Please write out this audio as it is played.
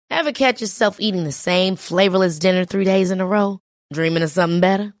Ever catch yourself eating the same flavorless dinner 3 days in a row? Dreaming of something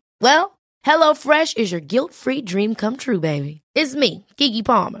better? Well, HelloFresh is your guilt-free dream come true, baby. It's me, Keke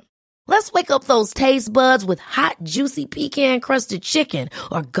Palmer. Let's wake up those taste buds with hot, juicy pecan-crusted chicken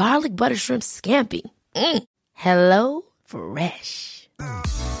or garlic butter shrimp scampi. Hello Fresh.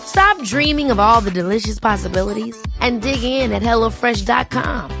 Stop dreaming of all the delicious possibilities and dig in at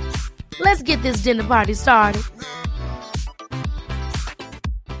HelloFresh.com. Let's get this dinner party started.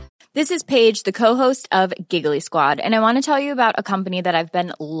 This is Paige, the co-host of Giggly Squad, and I want to tell you about a company that I've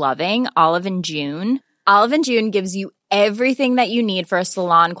been loving, Olive & June. Olive & June gives you everything that you need for a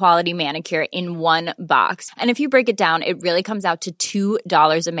salon-quality manicure in one box. And if you break it down, it really comes out to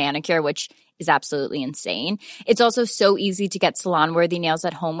 $2 a manicure, which is absolutely insane. It's also so easy to get salon-worthy nails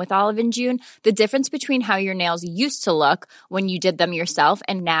at home with Olive & June. The difference between how your nails used to look when you did them yourself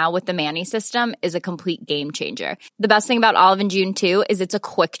and now with the Mani system is a complete game changer. The best thing about Olive & June, too, is it's a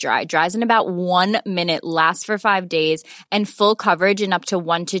quick dry. Dries in about 1 minute, lasts for 5 days, and full coverage in up to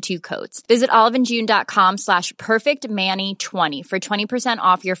 1 to 2 coats. Visit oliveandjune.com/perfectmani20 for 20%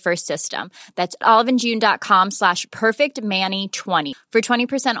 off your first system. That's oliveandjune.com/perfectmani20 for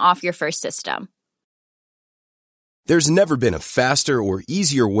 20% off your first system. There's never been a faster or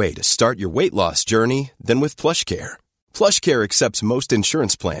easier way to start your weight loss journey than with PlushCare. PlushCare accepts most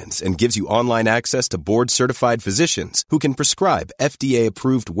insurance plans and gives you online access to board-certified physicians who can prescribe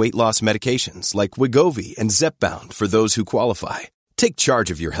FDA-approved weight loss medications like Wegovy and Zepbound for those who qualify. Take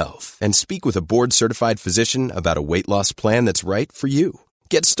charge of your health and speak with a board-certified physician about a weight loss plan that's right for you.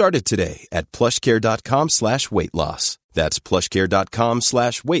 Get started today at plushcare.com/weightloss. That's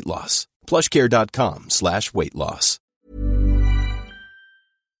plushcare.com/weightloss. plushcare.com/weightloss.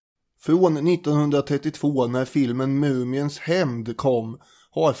 Från 1932 när filmen Mumiens hämnd kom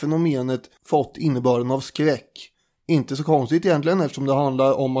har fenomenet fått innebörden av skräck. Inte så konstigt egentligen eftersom det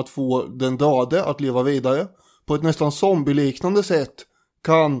handlar om att få den döde att leva vidare. På ett nästan zombieliknande sätt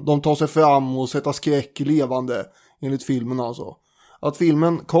kan de ta sig fram och sätta skräck levande, enligt filmen alltså. Att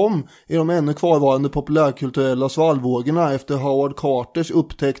filmen kom i de ännu kvarvarande populärkulturella svallvågorna efter Howard Carters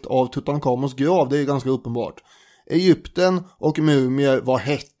upptäckt av Tutankhamons grav, det är ganska uppenbart. Egypten och mumier var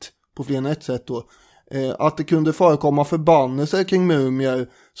hett på fler än ett sätt då. Att det kunde förekomma förbannelser kring mumier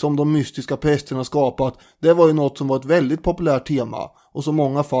som de mystiska prästerna skapat, det var ju något som var ett väldigt populärt tema och som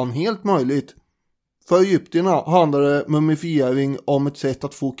många fann helt möjligt. För egyptierna handlade mumifiering om ett sätt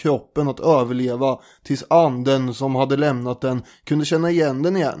att få kroppen att överleva tills anden som hade lämnat den kunde känna igen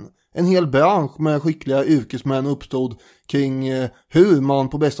den igen. En hel bransch med skickliga yrkesmän uppstod kring hur man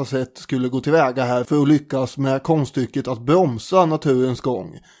på bästa sätt skulle gå tillväga här för att lyckas med konststycket att bromsa naturens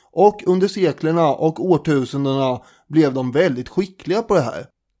gång. Och under seklerna och årtusendena blev de väldigt skickliga på det här.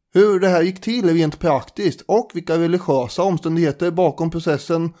 Hur det här gick till rent praktiskt och vilka religiösa omständigheter bakom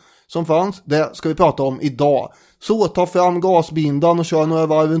processen som fanns, det ska vi prata om idag. Så ta fram gasbindan och kör några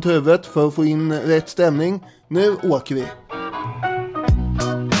varv runt huvudet för att få in rätt stämning. Nu åker vi!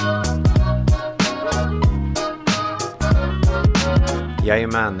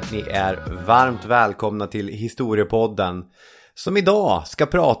 Jajamän, ni är varmt välkomna till Historiepodden som idag ska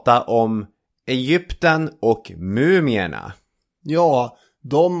prata om Egypten och mumierna. Ja,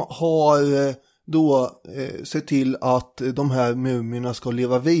 de har då sett till att de här mumierna ska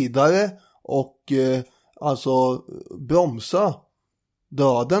leva vidare och alltså bromsa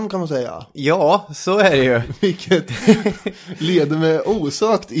döden kan man säga. Ja, så är det ju. Vilket leder mig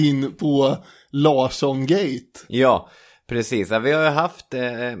osökt in på Larsson Gate. Ja, precis. Vi har ju haft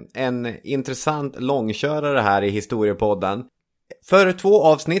en intressant långkörare här i Historiepodden. För 2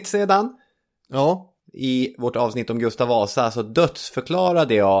 avsnitt sedan, i vårt avsnitt om Gustav Vasa, så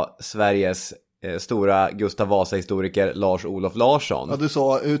dödsförklarade jag Sveriges stora Gustav Vasa-historiker Lars-Olof Larsson. Ja, du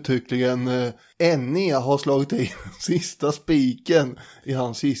sa uttryckligen NE har slagit i sista spiken i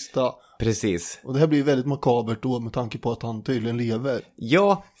hans sista. Precis. Och det här blir väldigt makabert då med tanke på att han tydligen lever.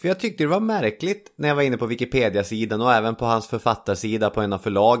 Ja, för jag tyckte det var märkligt när jag var inne på Wikipedia-sidan och även på hans författarsida på en av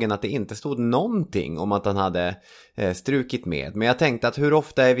förlagen att det inte stod någonting om att han hade strukit med. Men jag tänkte att hur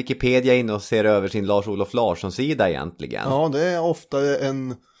ofta är Wikipedia inne och ser över sin Lars-Olof Larsson-sida egentligen? Ja, det är ofta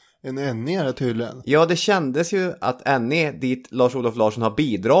en NE tydligen. Ja, det kändes ju att NE, dit Lars-Olof Larsson har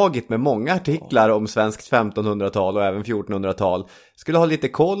bidragit med många artiklar om svenskt 1500-tal och även 1400-tal, skulle ha lite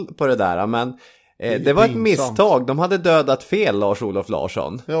koll på det där, men det var ett misstag. De hade dödat fel Lars-Olof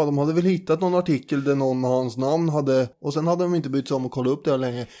Larsson. Ja, de hade väl hittat någon artikel där någon med hans namn hade, och sen hade de inte bytt sig om att kolla upp det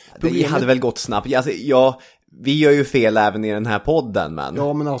länge. Det hade väl gått snabbt. Alltså, vi gör ju fel även i den här podden, men...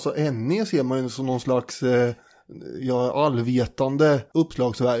 Ja, men alltså NE ser man ju som någon slags gör allvetande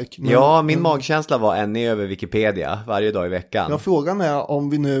uppslagsverk. Men, min magkänsla var en över Wikipedia varje dag i veckan. Ja, frågan är om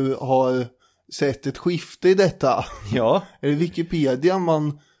vi nu har sett ett skifte i detta. Ja. Är det Wikipedia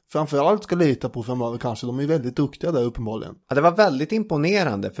man framförallt ska lita på framöver kanske? De är väldigt duktiga där uppenbarligen. Ja, det var väldigt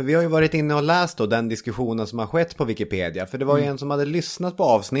imponerande, för vi har ju varit inne och läst då den diskussionen som har skett på Wikipedia. För det var ju en som hade lyssnat på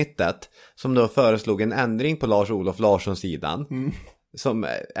avsnittet som då föreslog en ändring på Lars-Olof Larsson-sidan. Som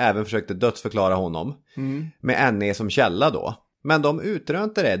även försökte dödsförklara honom. Med NE som källa då. Men de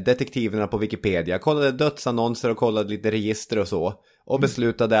utrönte det, detektiverna på Wikipedia. Kollade dödsannonser och kollade lite register och så. Och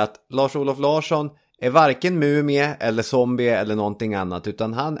beslutade att Lars-Olof Larsson är varken mumie eller zombie eller någonting annat.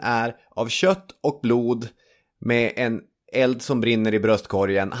 Utan han är av kött och blod med en eld som brinner i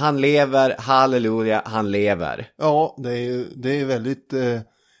bröstkorgen. Han lever, halleluja, han lever. Ja, det är väldigt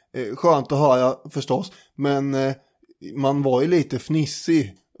skönt att höra förstås. Men man var ju lite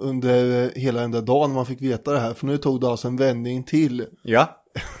fnissig under hela den där dagen när man fick veta det här. För nu tog det alltså en vändning till. Ja.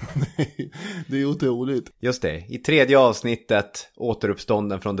 Det är otroligt. Just det, i 3:e avsnittet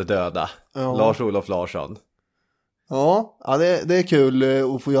återuppstånden från de döda. Ja. Lars-Olof Larsson. Ja, det är kul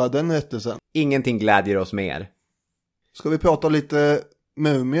att få göra den rättelsen. Ingenting glädjer oss mer. Ska vi prata lite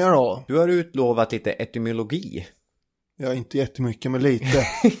mumier då? Du har utlovat lite etymologi. Ja, inte jättemycket, men lite.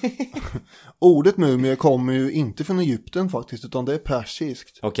 Ordet mumier kommer ju inte från Egypten faktiskt, utan det är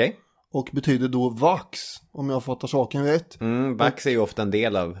persiskt. Okej. Och betyder då vax, om jag fattar saken rätt. Vax är ju ofta en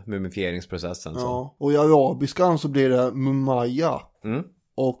del av mumifieringsprocessen. Så. Ja, och i arabiskan så blir det mumaya.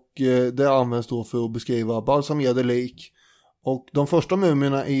 Och det används då för att beskriva balsamerade lik. Och de första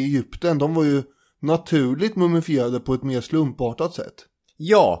mumierna i Egypten, de var ju naturligt mumifierade på ett mer slumpartat sätt.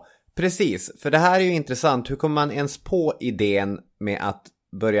 Ja, precis. För det här är ju intressant. Hur kommer man ens på idén med att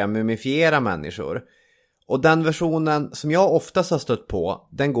börja mumifiera människor? Och den versionen som jag oftast har stött på,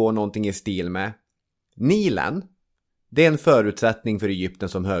 den går någonting i stil med Nilen. Det är en förutsättning för Egypten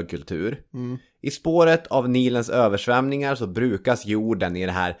som högkultur. I spåret av Nilens översvämningar så brukas jorden i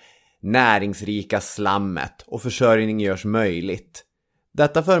det här näringsrika slammet och försörjning görs möjligt.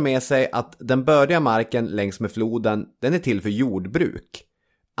 Detta för med sig att den bördiga marken längs med floden, den är till för jordbruk.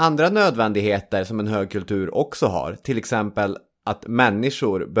 Andra nödvändigheter som en högkultur också har, till exempel att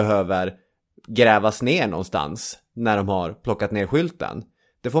människor behöver grävas ner någonstans när de har plockat ner skylten.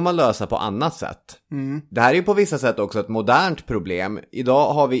 Det får man lösa på annat sätt. Det här är ju på vissa sätt också ett modernt problem.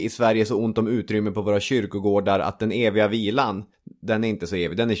 Idag har vi i Sverige så ont om utrymme på våra kyrkogårdar att den eviga vilan, den är inte så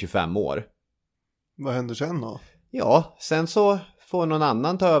evig, den är 25 år. Vad händer sen då? Ja, sen så får någon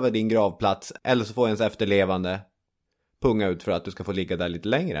annan ta över din gravplats, eller så får ens efterlevande punga ut för att du ska få ligga där lite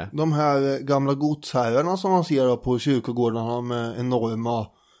längre. De här gamla godsherrarna som man ser på kyrkogårdarna med enorma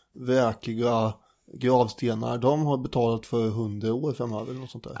verkliga gravstenar, de har betalat för 100 år framöver eller något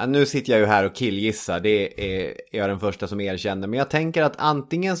sånt där. Ja, nu sitter jag ju här och killgissar, det är jag den första som erkänner. Men jag tänker att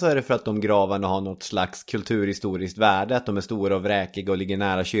antingen så är det för att de gravarna har något slags kulturhistoriskt värde, att de är stora och vräkiga och ligger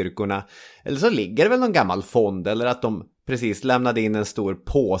nära kyrkorna. Eller så ligger det väl någon gammal fond, eller att de precis lämnade in en stor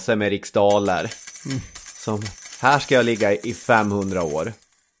påse med riksdaler. Som, här ska jag ligga i 500 år.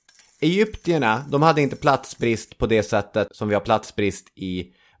 Egyptierna, de hade inte platsbrist på det sättet som vi har platsbrist i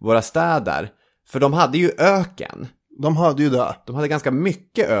våra städer. För de hade ju öken. De hade ju det. De hade ganska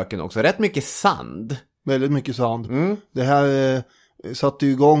mycket öken också. Rätt mycket sand. Väldigt mycket sand. Det här satte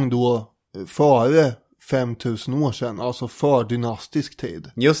ju igång då före 5000 år sedan. Alltså för dynastisk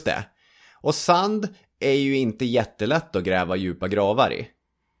tid. Just det. Och sand är ju inte jättelätt att gräva djupa gravar i.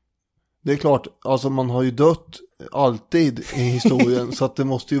 Det är klart, alltså man har ju dött alltid i historien. Så att det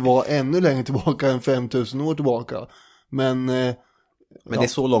måste ju vara ännu längre tillbaka än 5000 år tillbaka. Men det är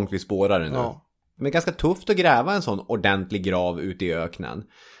så långt vi spårar det nu. Ja. Men det är ganska tufft att gräva en sån ordentlig grav ute i öknen.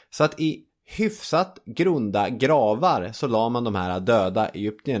 Så att i hyfsat grunda gravar så la man de här döda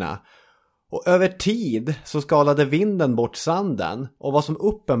egyptierna. Och över tid så skalade vinden bort sanden. Och vad som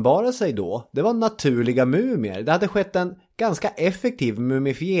uppenbarade sig då, det var naturliga mumier. Det hade skett en ganska effektiv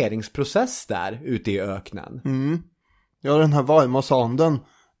mumifieringsprocess där ute i öknen. Ja, den här varma sanden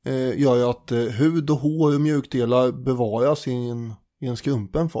gör ju att hud och hår och mjukdelar bevaras i en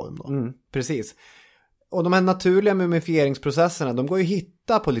skrumpen form då. Precis. Och de här naturliga mumifieringsprocesserna, de går ju att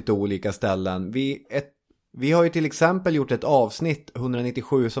hitta på lite olika ställen. Vi har ju till exempel gjort ett avsnitt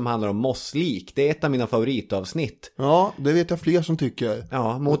 197 som handlar om mosslik. Det är ett av mina favoritavsnitt. Ja, det vet jag fler som tycker.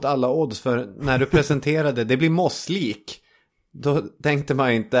 Ja, mot alla odds, för när du presenterade det blir mosslik, då tänkte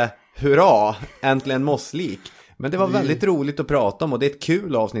man inte hurra, äntligen mosslik. Men det var väldigt roligt att prata om och det är ett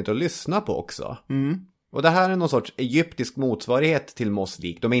kul avsnitt att lyssna på också. Och det här är någon sorts egyptisk motsvarighet till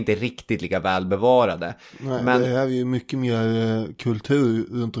mosslik. De är inte riktigt lika välbevarade. Nej, men det här är ju mycket mer kultur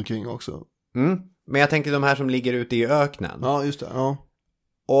runt omkring också. Men jag tänker de här som ligger ute i öknen. Ja, just det. Ja.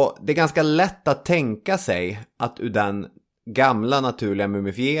 Och det är ganska lätt att tänka sig att ur den gamla naturliga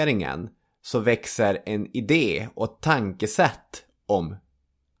mumifieringen så växer en idé och tankesätt om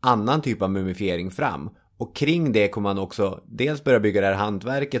annan typ av mumifiering fram. Och kring det kommer man också dels börja bygga det här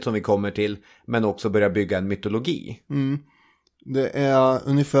hantverket som vi kommer till, men också börja bygga en mytologi. Det är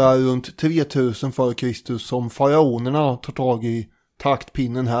ungefär runt 3000 före Kristus som faraonerna tar tag i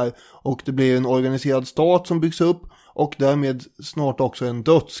taktpinnen här. Och det blir en organiserad stat som byggs upp och därmed snart också en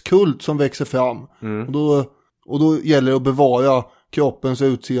dödskult som växer fram. Och då gäller det att bevara kroppens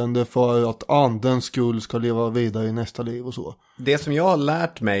utseende för att andens skull ska leva vidare i nästa liv och så. Det som jag har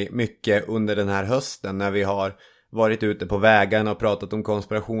lärt mig mycket under den här hösten när vi har varit ute på vägarna och pratat om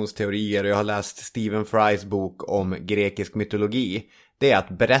konspirationsteorier och jag har läst Stephen Frys bok om grekisk mytologi, det är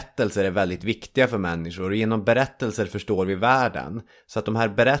att berättelser är väldigt viktiga för människor och genom berättelser förstår vi världen. Så att de här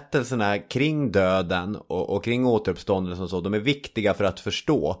berättelserna kring döden och kring återuppståndelsen och så, de är viktiga för att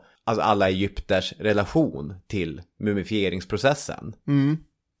förstå alltså alla egypters relation till mumifieringsprocessen.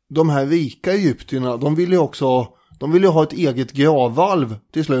 De här rika egyptierna, de vill ju ha ett eget gravvalv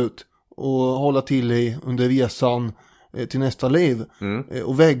till slut och hålla till i under resan till nästa liv.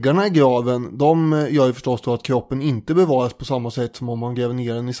 Och väggarna i graven, de gör ju förstås då att kroppen inte bevaras på samma sätt som om man gräver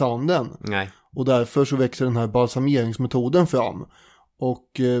ner den i sanden. Nej. Och därför så växer den här balsameringsmetoden fram.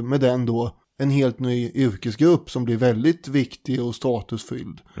 Och med den då en helt ny yrkesgrupp som blir väldigt viktig och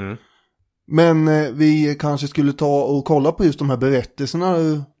statusfylld. Men vi kanske skulle ta och kolla på just de här berättelserna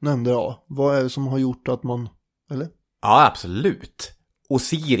du nämnde då. Vad är det som har gjort att man, eller? Ja, absolut.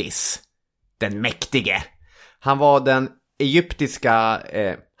 Osiris, den mäktige. Han var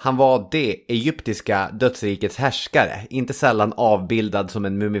det egyptiska dödsrikets härskare, inte sällan avbildad som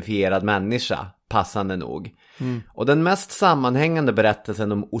en mumifierad människa, passande nog. Och den mest sammanhängande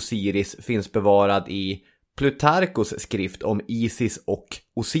berättelsen om Osiris finns bevarad i Plutarkos skrift om Isis och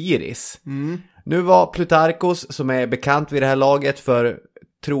Osiris. Nu var Plutarkos, som är bekant vid det här laget för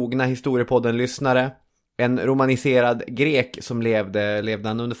trogna historiepodden-lyssnare, en romaniserad grek som levde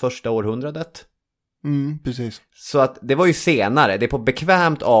han under första århundradet. Precis. Så att det var ju senare, det är på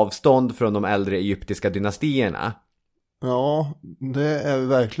bekvämt avstånd från de äldre egyptiska dynastierna. Ja, det är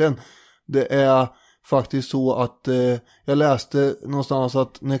verkligen. Det är faktiskt så att jag läste någonstans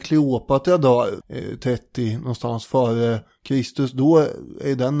att när Kleopatra dör 30 någonstans före Kristus, då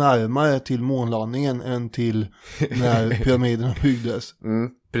är den närmare till månlandningen än till när pyramiderna byggdes.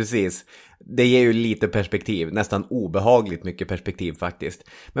 Precis. Det ger ju lite perspektiv, nästan obehagligt mycket perspektiv faktiskt.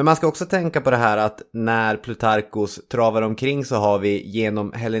 Men man ska också tänka på det här att när Plutarkos travar omkring så har vi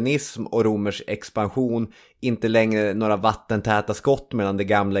genom hellenism och romers expansion inte längre några vattentäta skott mellan det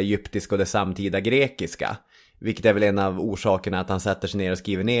gamla egyptiska och det samtida grekiska. Vilket är väl en av orsakerna att han sätter sig ner och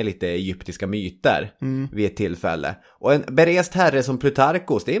skriver ner lite egyptiska myter vid ett tillfälle. Och en berest herre som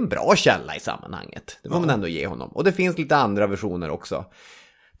Plutarkos, det är en bra källa i sammanhanget. Det får man ändå ge honom. Och det finns lite andra versioner också.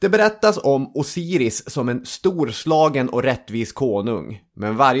 Det berättas om Osiris som en storslagen och rättvis konung.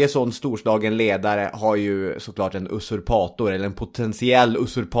 Men varje sån storslagen ledare har ju såklart en usurpator eller en potentiell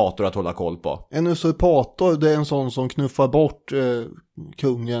usurpator att hålla koll på. En usurpator, det är en sån som knuffar bort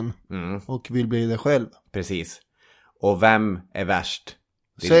kungen och vill bli det själv. Precis. Och vem är värst?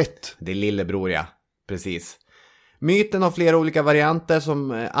 Det är lillebror, ja. Precis. Myten har flera olika varianter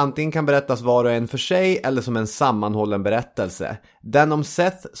som antingen kan berättas var och en för sig eller som en sammanhållen berättelse. Den om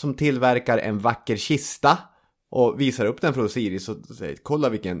Seth som tillverkar en vacker kista och visar upp den för Osiris och säger: kolla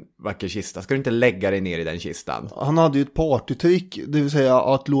vilken vacker kista, ska du inte lägga dig ner i den kistan? Han hade ju ett partytrick, det vill säga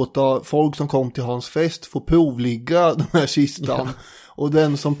att låta folk som kom till hans fest få provligga den här kistan. Och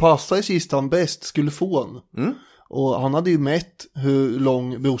den som passar i kistan bäst skulle få den. Och han hade ju mätt hur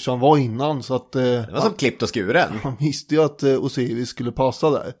lång brorsan var innan, så att det var som klippt och skuren. Han visste ju att Osiris skulle passa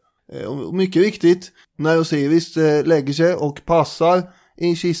där. Och mycket viktigt, när Osiris lägger sig och passar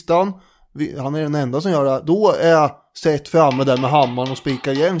i kistan, han är den enda som gör det, då är Seth framme där med hammaren och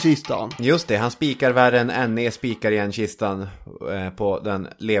spikar igen kistan. Just det, han spikar värre än NE spikar igen kistan på den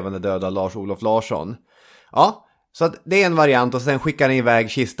levande döda Lars-Olof Larsson. Ja, så att det är en variant och sen skickar han iväg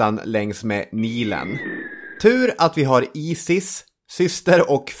kistan längs med Nilen. Tur att vi har Isis,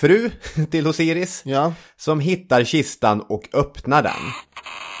 syster och fru till Osiris, som hittar kistan och öppnar den.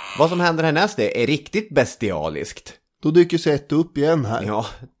 Vad som händer härnäst är riktigt bestialiskt. Då dyker Seth upp igen här. Ja,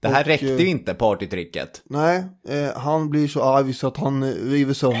 det här räckte ju inte, partytricket. Nej, han blir så arg så att han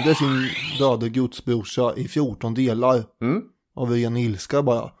river sönder sin döde gudsbrorsa i 14 delar. Av ren ilska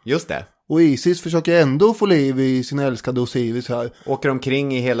bara. Just det. Och Isis försöker ändå få liv i sin älskade Osiris här. Åker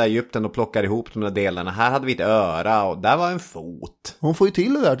omkring i hela Egypten och plockar ihop de där delarna. Här hade vi ett öra och där var en fot. Hon får ju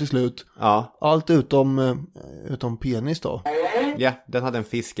till det där till slut. Ja. Allt utom penis då. Ja, den hade en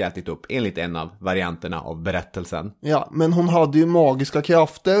fisk ätit upp enligt en av varianterna av berättelsen. Ja, men hon hade ju magiska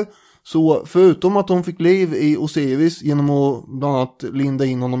krafter. Så förutom att hon fick liv i Osiris genom att bland annat linda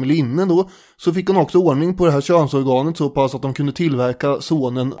in honom i linne då, så fick hon också ordning på det här könsorganet så pass att de kunde tillverka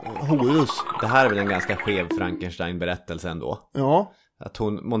sonen Horus. Det här är väl en ganska skev Frankenstein-berättelse ändå. Ja. Att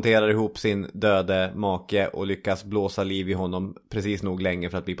hon monterar ihop sin döde make och lyckas blåsa liv i honom precis nog länge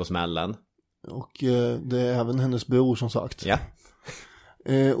för att bli på smällen. Och det är även hennes bror som sagt. Ja.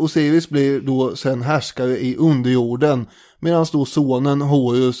 Osiris blir då sen härskare i underjorden, medan då sonen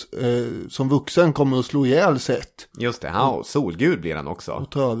Horus som vuxen kommer att slå ihjäl Set. Just det, ja, solgud blir han också.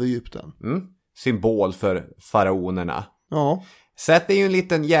 Och ta över Egypten. Symbol för faraonerna. Ja. Set är ju en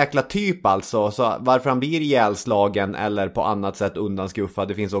liten jäkla typ alltså, så varför han blir ihjälslagen eller på annat sätt undanskuffad,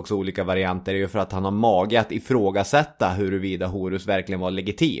 det finns också olika varianter, är ju för att han har mage att ifrågasätta huruvida Horus verkligen var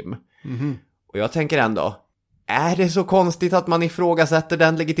legitim. Och jag tänker ändå, är det så konstigt att man ifrågasätter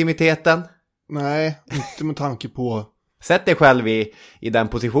den legitimiteten? Nej, inte med tanke på... Sätt dig själv i den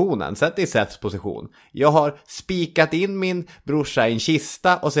positionen. Sätt dig i Seths position. Jag har spikat in min brorsa i en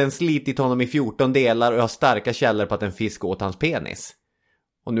kista och sen slitit honom i 14 delar och jag har starka källor på att en fisk åt hans penis.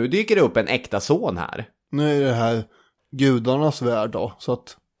 Och nu dyker det upp en äkta son här. Nu är det här gudarnas värld då, så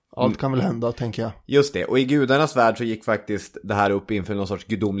att allt kan väl hända, tänker jag. Just det, och i gudarnas värld så gick faktiskt det här upp inför någon sorts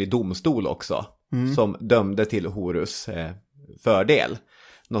gudomlig domstol också. Som dömde till Horus fördel.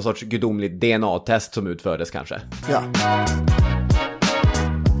 Någon sorts gudomlig DNA-test som utfördes kanske. Ja.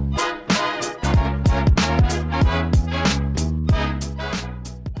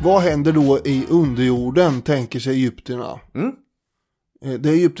 Vad händer då i underjorden, tänker sig egyptierna? Det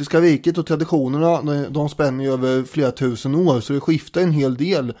egyptiska riket och traditionerna, de spänner ju över flera tusen år, så det skiftar en hel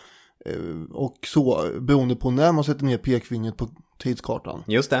del. Och så, beroende på när man sätter ner pekfingret på tidskartan.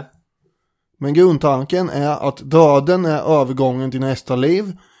 Just det. Men grundtanken är att döden är övergången till nästa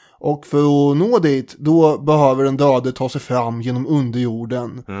liv. Och för att nå dit, då behöver den döde ta sig fram genom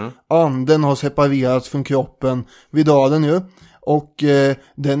underjorden. Anden har separerats från kroppen vid döden ju. Och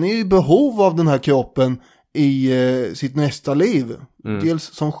den är i behov av den här kroppen i sitt nästa liv. Dels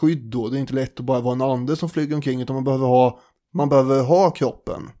som skydd då. Det är inte lätt att bara vara en ande som flyger omkring, utan man behöver ha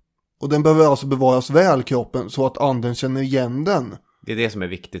kroppen. Och den behöver alltså bevaras väl, kroppen, så att anden känner igen den. Det är det som är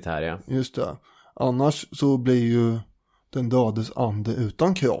viktigt här, ja. Just det. Annars så blir ju den dödes ande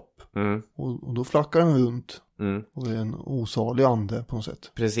utan kropp. Och då flackar den runt. Och det är en osalig ande på något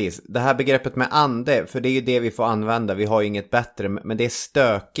sätt. Precis. Det här begreppet med ande, för det är ju det vi får använda. Vi har ju inget bättre, men det är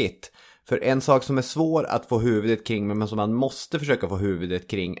stökigt. För en sak som är svår att få huvudet kring, men som man måste försöka få huvudet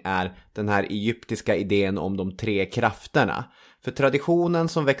kring, är den här egyptiska idén om de 3 krafterna. För traditionen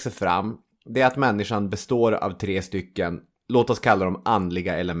som växer fram, det är att människan består av 3 stycken, låt oss kalla dem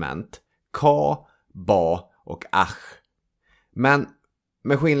andliga element. Ka, Ba och Ach. Men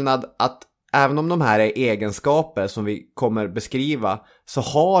med skillnad att även om de här är egenskaper som vi kommer beskriva, så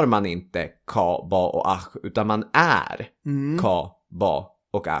har man inte Ka, Ba och Ach, utan man är Ka, Ba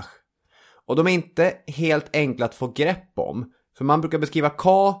och Ach. Och de är inte helt enkla att få grepp om, för man brukar beskriva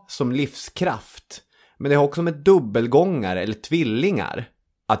Ka som livskraft, men det har också med dubbelgångare eller tvillingar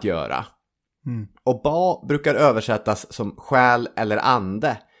att göra. Och Ba brukar översättas som själ eller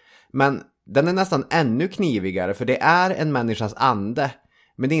ande, men den är nästan ännu knivigare, för det är en människas ande.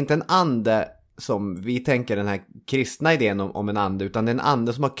 Men det är inte en ande som vi tänker, den här kristna idén om en ande, utan det är en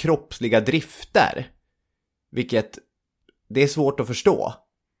ande som har kroppsliga drifter. Vilket det är svårt att förstå.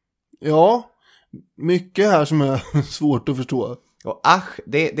 Ja, mycket här som är svårt att förstå. Och Ach,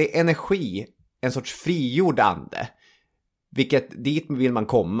 det är energi, en sorts frigjord ande. Vilket, dit vill man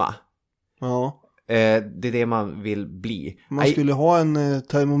komma. Ja. Det är det man vill bli. Man skulle ha en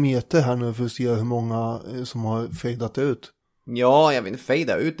termometer här nu för att se hur många som har fejdat ut. Ja, jag vill inte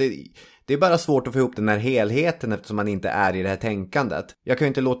fejda ut. Det är bara svårt att få ihop den här helheten eftersom man inte är i det här tänkandet. Jag kan ju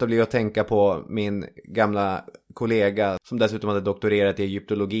inte låta bli att tänka på min gamla kollega som dessutom hade doktorerat i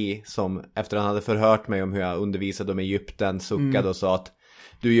egyptologi, som efter han hade förhört mig om hur jag undervisade om Egypten suckade och sa att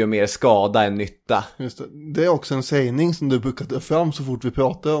du gör mer skada än nytta. Just det. Det är också en sägning som du brukar ta fram så fort vi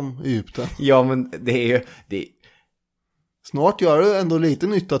pratar om Egypten. Ja, men det är ju... Snart gör det ändå lite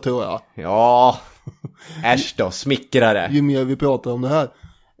nytta, tror jag. Ja, äsch då, smickrare. Ju mer vi pratar om det här.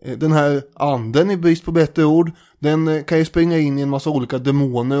 Den här anden, i brist på bättre ord, den kan ju springa in i en massa olika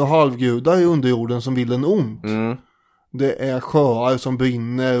demoner och halvgudar i underjorden som vill den ont. Det är sjöar som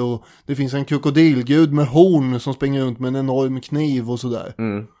brinner och det finns en krokodilgud med horn som springer runt med en enorm kniv och sådär.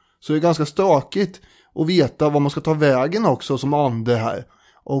 Så det är ganska stökigt att veta vad man ska ta vägen också som ande här.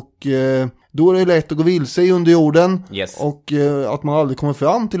 Och då är det lätt att gå vilse i underjorden. Yes. Och att man aldrig kommer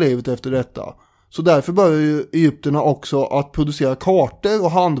fram till livet efter detta. Så därför börjar ju egyptierna också att producera kartor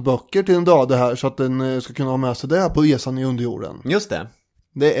och handböcker till den döde här. Så att den ska kunna ha med sig det här på resan i underjorden. Just det.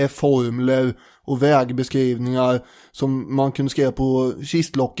 Det är formler och vägbeskrivningar som man kunde skriva på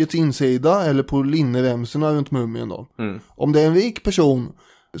kistlockets insida eller på linneremsorna runt mumien då. Om det är en rik person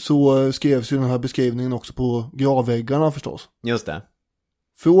så skrevs ju den här beskrivningen också på gravväggarna förstås. Just det.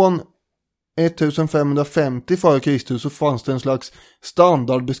 Från 1550 f.Kr. så fanns det en slags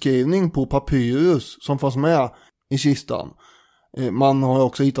standardbeskrivning på papyrus som fanns med i kistan. Man har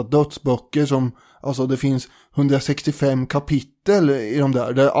också hittat dödsböcker som, alltså det finns 165 kapitel i de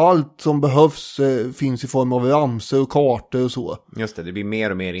där allt som behövs finns i form av ramsor och kartor och så. Just det blir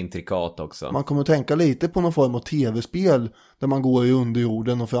mer och mer intrikat också. Man kommer att tänka lite på någon form av tv-spel där man går i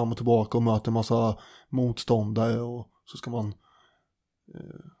underjorden och fram och tillbaka och möter en massa motståndare och så ska man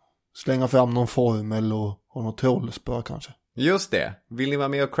slänga fram någon formel och ha något trollspö kanske. Just det. Vill ni vara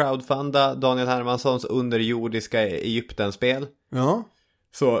med och crowdfunda Daniel Hermanssons underjordiska Egypten-spel? Ja.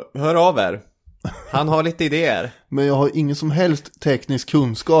 Så hör av er. Han har lite idéer. Men jag har ingen som helst teknisk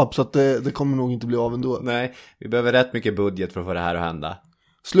kunskap så att det kommer nog inte bli av ändå. Nej, vi behöver rätt mycket budget för att få det här att hända.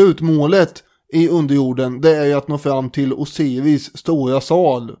 Slutmålet i underjorden det är ju att nå fram till Osiris stora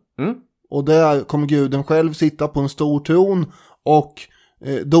sal. Och där kommer guden själv sitta på en stor tron och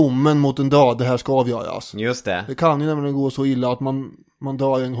domen mot den döde här ska avgöras. Just det. Det kan ju nämligen gå så illa att man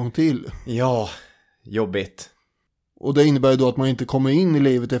dör en gång till. Ja, jobbigt. Och det innebär ju då att man inte kommer in i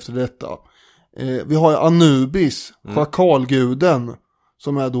livet efter detta. Vi har Anubis, schakalguden,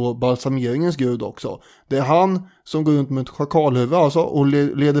 som är då balsameringens gud också. Det är han som går runt med ett schakalhuvud alltså, och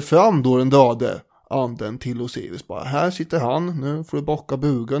leder fram då den döde anden till Osiris. Bara, här sitter han, nu får du bocka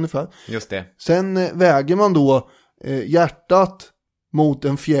buga ungefär. Just det. Sen väger man då hjärtat mot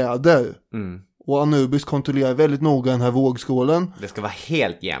en fjäder. Och Anubis kontrollerar väldigt noga den här vågskålen. Det ska vara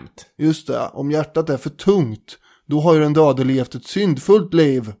helt jämnt. Just det, om hjärtat är för tungt då har ju den döde levt ett syndfullt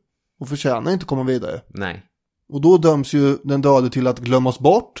liv och förtjänar inte komma vidare. Nej. Och då döms ju den döde till att glömmas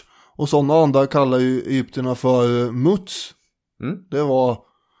bort. Och sådana andar kallar ju egyptierna för muts. Det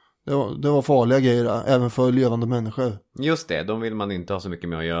var farliga grejer där, även för levande människor. Just det, de vill man inte ha så mycket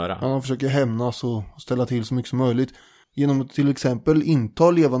med att göra. Ja, de försöker hämnas och ställa till så mycket som möjligt. Genom att till exempel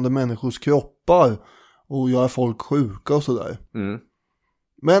inta levande människors kroppar och göra folk sjuka och sådär.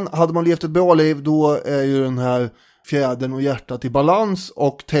 Men hade man levt ett bra liv då är ju den här fjädern och hjärtat i balans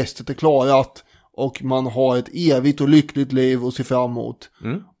och testet är klarat och man har ett evigt och lyckligt liv att se fram emot.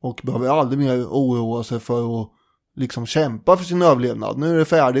 Och behöver aldrig mer oroa sig för att liksom kämpa för sin överlevnad. Nu är det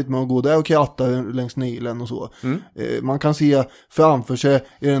färdigt med att gå där och kratta längs Nilen och så. Man kan se framför sig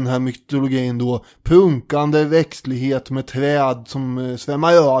i den här mytologin då prunkande växtlighet med träd som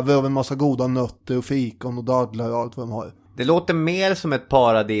svämmar över en massa goda nötter och fikon och dadlar och allt vad de har. Det låter mer som ett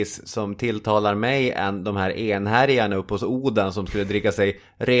paradis som tilltalar mig än de här enhärjarna upp hos Oden som skulle dricka sig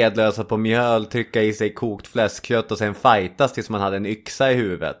redlösa på mjöl, trycka i sig kokt fläskkött och sen fightas tills man hade en yxa i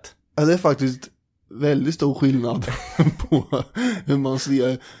huvudet. Ja, det är faktiskt väldigt stor skillnad på hur man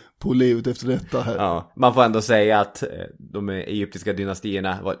ser på livet efter detta här. Ja, man får ändå säga att de egyptiska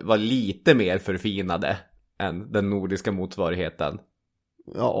dynastierna var lite mer förfinade än den nordiska motsvarigheten.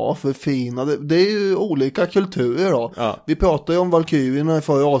 Ja, förfinade. Det är ju olika kulturer då. Ja. Vi pratade ju om valkyrierna i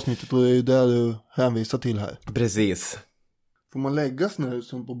förra avsnittet och det är ju där du hänvisar till här. Precis. Får man lägga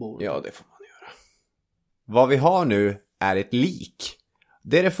snusen på bordet? Ja, det får man göra. Vad vi har nu är ett lik.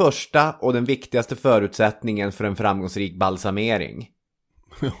 Det är det första och den viktigaste förutsättningen för en framgångsrik balsamering.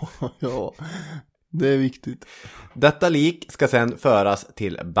 Ja, det är viktigt. Detta lik ska sedan föras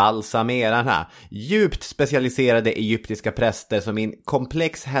till balsamerarna, djupt specialiserade egyptiska präster som i en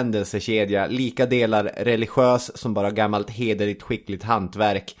komplex händelsekedja, lika delar religiös som bara gammalt hederligt skickligt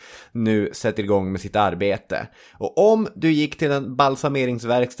hantverk, nu sätter igång med sitt arbete. Och om du gick till en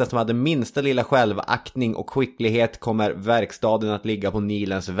balsameringsverkstad som hade minsta lilla självaktning och skicklighet kommer verkstaden att ligga på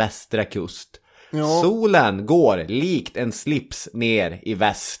Nilens västra kust. Ja. Solen går likt en slips ner i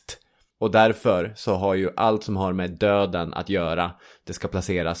väst. Och därför så har ju allt som har med döden att göra, det ska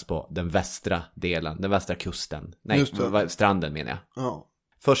placeras på den västra delen, den västra kusten. Nej, stranden menar jag. Ja.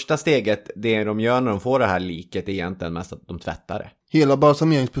 Första steget, det de gör när de får det här liket är egentligen mest att de tvättar det. Hela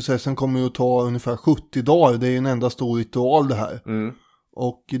balsameringsprocessen kommer ju att ta ungefär 70 dagar, det är ju en enda stor ritual det här.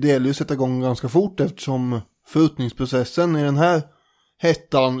 Och det gäller ju att sätta igång ganska fort eftersom förutningsprocessen i den här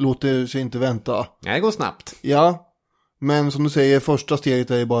hettan låter sig inte vänta. Nej, det går snabbt. Ja. Men som du säger, första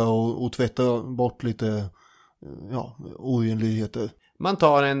steget är bara att tvätta bort lite orenligheter. Man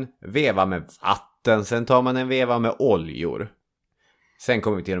tar en veva med vatten, sen tar man en veva med oljor. Sen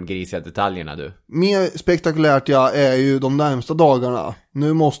kommer vi till de grisiga detaljerna du. Mer spektakulärt är ju de närmsta dagarna.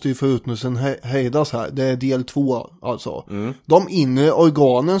 Nu måste ju förutnusen hejdas här. Det är del 2 alltså. De inre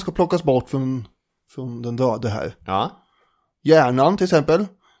organen ska plockas bort från den döde här. Ja. Hjärnan till exempel.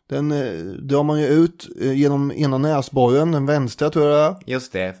 Den drar man ju ut genom ena näsborren, den vänstra tror jag.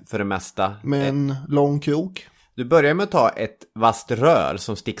 Just det, för det mesta. Med en lång krok. Du börjar med att ta ett vasst rör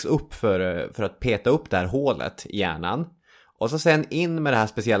som sticks upp för att peta upp det här hålet i hjärnan. Och så sen in med det här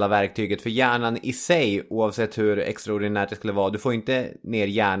speciella verktyget, för hjärnan i sig, oavsett hur extraordinärt det skulle vara, du får inte ner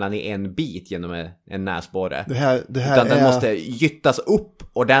hjärnan i en bit genom en näsborre. Det här utan den måste gyttas upp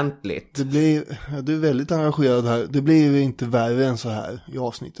ordentligt. Du är väldigt engagerad här. Det blir inte värre än så här i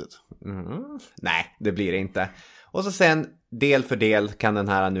avsnittet. Nej, det blir det inte. Och så sen, del för del kan den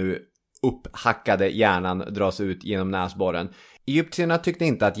här nu upphackade hjärnan dras ut genom näsborren. Egyptierna tyckte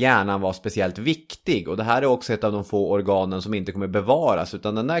inte att hjärnan var speciellt viktig, och det här är också ett av de få organen som inte kommer bevaras,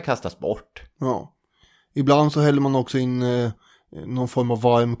 utan den där kastas bort. Ja. Ibland så häller man också in någon form av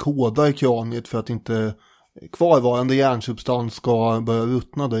varm kåda i kraniet för att inte kvarvarande hjärnsubstans ska börja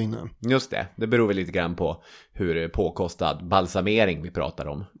ruttna där inne. Just det, det beror väl lite grann på hur påkostad balsamering vi pratar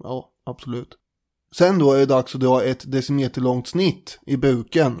om. Ja, absolut. Sen då är det dags att dra ett decimeter långt snitt i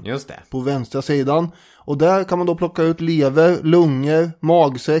buken. Just det. På vänstra sidan. Och där kan man då plocka ut lever, lungor,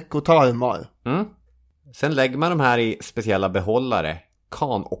 magsäck och tarmar. Sen lägger man de här i speciella behållare.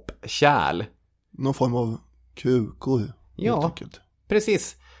 Kanoppkärl. Någon form av krukor. Ja,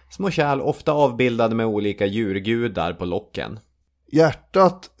 precis. Små kärl, ofta avbildade med olika djurgudar på locken.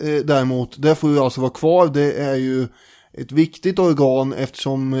 Hjärtat däremot, det får ju alltså vara kvar. Det är ju ett viktigt organ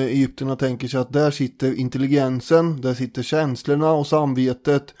eftersom egyptierna tänker sig att där sitter intelligensen, där sitter känslorna och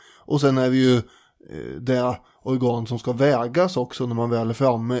samvetet. Och sen är det ju det organ som ska vägas också när man väl är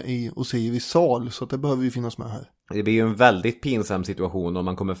framme i Osiris sal. Så att det behöver ju finnas med här. Det blir ju en väldigt pinsam situation om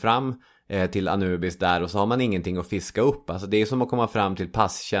man kommer fram till Anubis där och så har man ingenting att fiska upp. Alltså det är som att komma fram till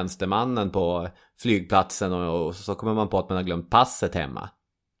passtjänstemannen på flygplatsen och så kommer man på att man har glömt passet hemma.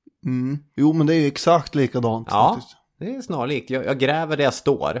 Jo, men det är ju exakt likadant. Ja, faktiskt. Det är snarlikt. Jag gräver där jag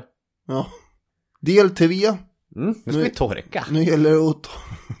står. Ja. Del 3. Nu ska vi torka. Nu gäller det att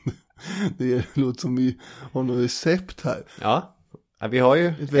det låter som vi har något recept här. Ja, vi har ju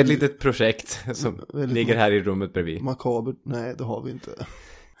ett litet projekt som ligger här i rummet bredvid. Makabert, nej det har vi inte.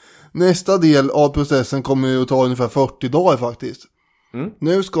 Nästa del av processen kommer ju att ta ungefär 40 dagar faktiskt.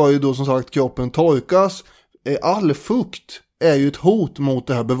 Nu ska ju då som sagt kroppen torkas. All fukt är ju ett hot mot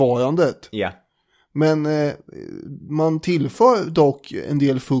det här bevarandet. Ja. Men man tillför dock en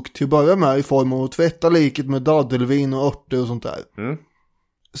del fukt till att börja med i form av att tvätta liket med daddelvin och örter och sånt där.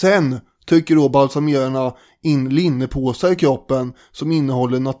 Sen trycker då balsamerarna in linnepåsar i kroppen som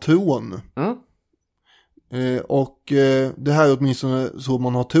innehåller natron. Och det här är åtminstone så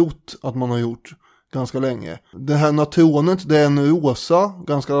man har trott att man har gjort ganska länge. Det här natronet, det är en rosa,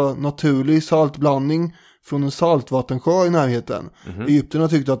 ganska naturlig saltblandning från en saltvattensjö i närheten. Egypterna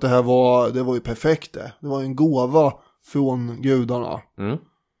tyckte att det var ju perfekt det. Det var en gåva från gudarna.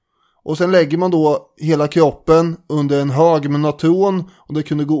 Och sen lägger man då hela kroppen under en hög med natron och det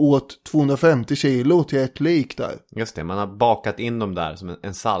kunde gå åt 250 kilo till ett lik där. Just det, man har bakat in dem där som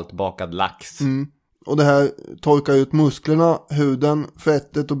en saltbakad lax. Och det här torkar ut musklerna, huden,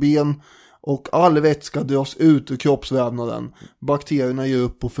 fettet och ben och all vätska dras ut ur kroppsvävnaden. Bakterierna ger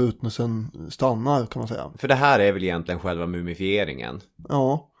upp och förutnusen stannar kan man säga. För det här är väl egentligen själva mumifieringen?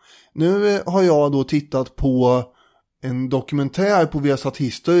 Ja. Nu har jag då tittat på en dokumentär på Viasat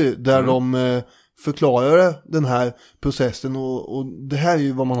History där de förklarar den här processen och det här är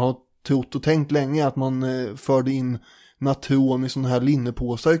ju vad man har trott och tänkt länge, att man förde in natron i sådana här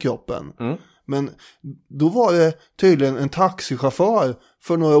linnepåsar i kroppen. Men då var det tydligen en taxichaufför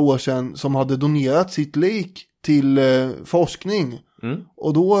för några år sedan som hade donerat sitt lik till forskning.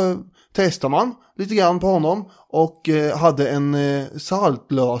 Och då testade man lite grann på honom och hade en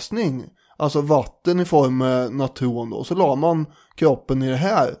saltlösning. Alltså vatten i form av natron då. Så la man kroppen i det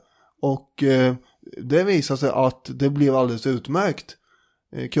här. Och det visade sig att det blev alldeles utmärkt.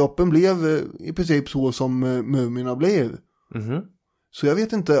 Kroppen blev i princip så som mumierna blev. Så jag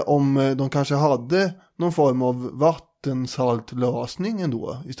vet inte om de kanske hade någon form av vattensaltlösning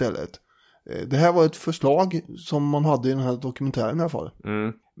ändå istället. Det här var ett förslag som man hade i den här dokumentären i alla fall.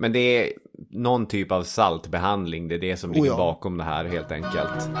 Men det är någon typ av saltbehandling. Det är det som ligger bakom det här helt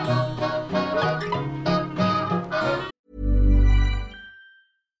enkelt.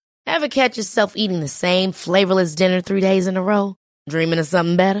 Ever catch yourself eating the same flavorless dinner 3 days in a row? Dreaming of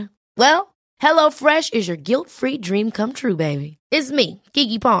something better? Well, HelloFresh is your guilt-free dream come true, baby. It's me,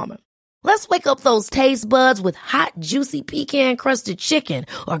 Keke Palmer. Let's wake up those taste buds with hot, juicy pecan-crusted chicken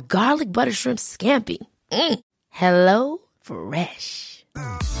or garlic butter shrimp scampi. Hello Fresh.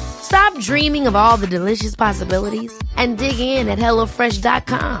 Stop dreaming of all the delicious possibilities and dig in at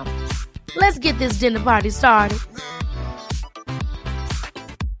HelloFresh.com. Let's get this dinner party started.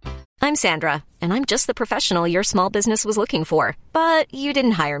 I'm Sandra, and I'm just the professional your small business was looking for. But you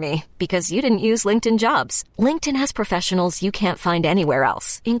didn't hire me because you didn't use LinkedIn Jobs. LinkedIn has professionals you can't find anywhere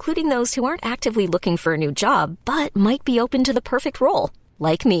else, including those who aren't actively looking for a new job, but might be open to the perfect role,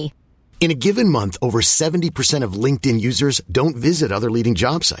 like me. In a given month, over 70% of LinkedIn users don't visit other leading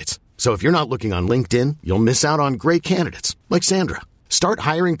job sites. So if you're not looking on LinkedIn, you'll miss out on great candidates like Sandra.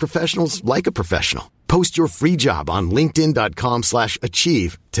 Start hiring professionals like a professional. Post your free job on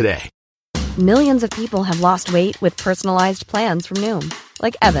linkedin.com/achieve today. Millions of people have lost weight with personalized plans from Noom.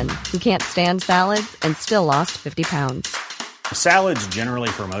 Like Evan, who can't stand salads and still lost 50 pounds. Salads generally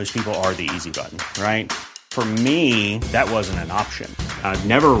for most people are the easy button, right? For me, that wasn't an option. I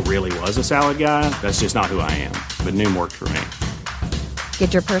never really was a salad guy. That's just not who I am. But Noom worked for me.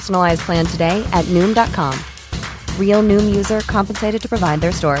 Get your personalized plan today at Noom.com. Real Noom user compensated to provide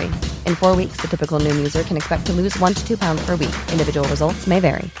their story. In 4 weeks, the typical Noom user can expect to lose 1 to 2 pounds per week. Individual results may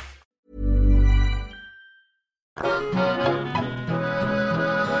vary.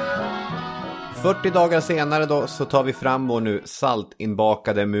 "40 dagar senare då så tar vi fram vår nu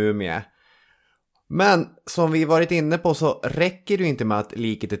saltinbakade mumie. Men som vi varit inne på så räcker det ju inte med att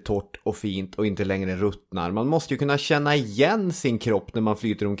liket är torrt och fint och inte längre ruttnar. Man måste ju kunna känna igen sin kropp när man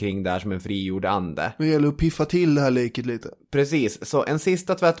flyter omkring där som en frigjord ande. Det gäller att piffa till det här liket lite. Precis, så en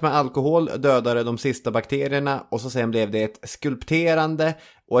sista tvätt med alkohol dödade de sista bakterierna och så sen blev det ett skulpterande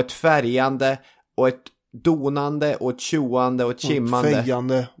och ett färgande och ett donande och ett tjoande och ett kimmande.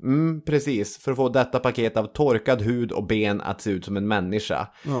 Fejande. Precis, för att få detta paket av torkad hud och ben att se ut som en människa.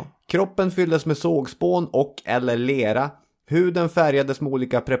 Ja. Kroppen fylldes med sågspån och eller lera. Huden färgades med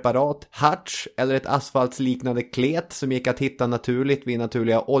olika preparat, harts eller ett asfaltsliknande klet som gick att hitta naturligt vid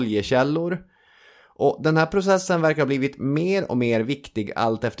naturliga oljekällor. Och den här processen verkar ha blivit mer och mer viktig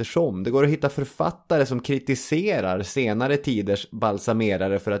allt eftersom. Det går att hitta författare som kritiserar senare tiders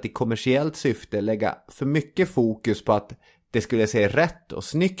balsamerare för att i kommersiellt syfte lägga för mycket fokus på att det skulle se rätt och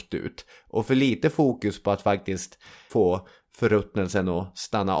snyggt ut och för lite fokus på att faktiskt få förruttnelsen att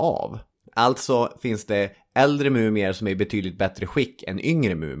stanna av. Alltså finns det äldre mumier som är i betydligt bättre skick än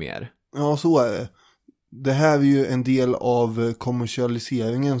yngre mumier. Ja, så är det. Det här är ju en del av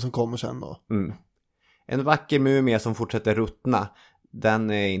kommersialiseringen som kommer sen då. En vacker mumie som fortsätter ruttna, den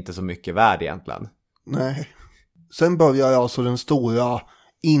är inte så mycket värd egentligen. Nej. Sen börjar alltså den stora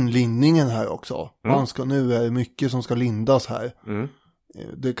inlindningen här också. Nu är det mycket som ska lindas här.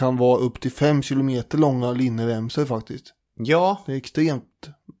 Det kan vara upp till 5 kilometer långa linneremsor faktiskt. Ja. Det är extremt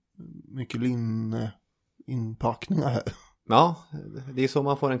mycket inpackningar här. Ja, det är så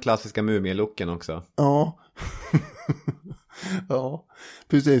man får den klassiska mumie-looken också. Ja. Ja,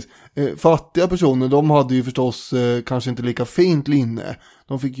 precis. Fattiga personer, de hade ju förstås kanske inte lika fint linne.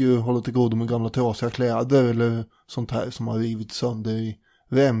 De fick ju hålla till godo med gamla trasiga kläder eller sånt här som har rivit sönder i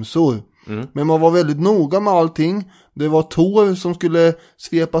remsor. Men man var väldigt noga med allting. Det var tår som skulle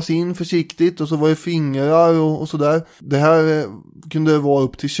svepas in försiktigt och så var det fingrar och sådär. Det här kunde vara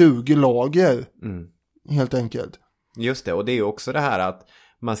upp till 20 lager. Helt enkelt. Just det, och det är ju också det här att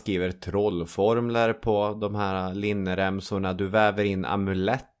man skriver trollformler på de här linneremsorna. Du väver in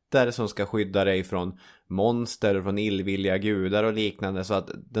amuletter som ska skydda dig från monster, från illvilliga gudar och liknande. Så att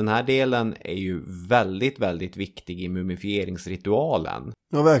den här delen är ju väldigt, väldigt viktig i mumifieringsritualen.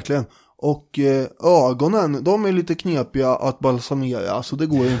 Ja, verkligen. Och ögonen, de är lite knepiga att balsamera, så det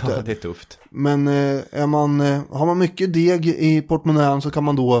går inte. Ja, det är tufft. Men har man mycket deg i portmonnän så kan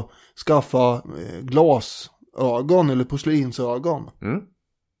man då skaffa glasögon eller porslinsögon.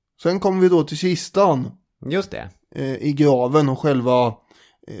 Sen kommer vi då till kistan. Just det. I graven och själva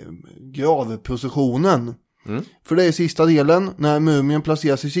gravprocessionen. För det är sista delen när mumien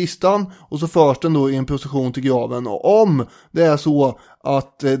placeras i kistan och så förs den då i en procession till graven. Och om det är så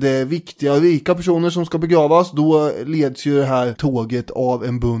att det är viktiga och rika personer som ska begravas, då leds ju det här tåget av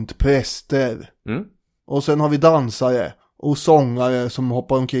en bunt präster. Och sen har vi dansare och sångare som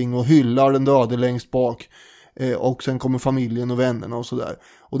hoppar omkring och hyllar den döde längst bak. Och sen kommer familjen och vännerna och sådär.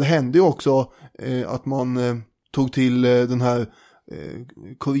 Och det hände ju också att man tog till den här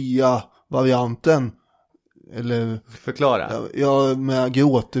Korea-varianten. Eller förklara. Ja, med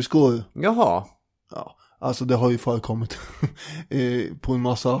gråterskor. Jaha. Ja, Alltså det har ju förekommit på en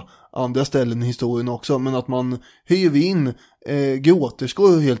massa andra ställen i historien också. Men att man hyr in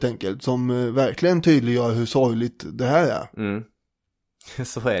gråterskor helt enkelt. Som verkligen tydliggör hur sorgligt det här är. Mm.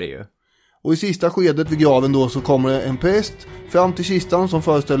 Så är det ju. Och i sista skedet vid graven då så kommer det en präst fram till kistan som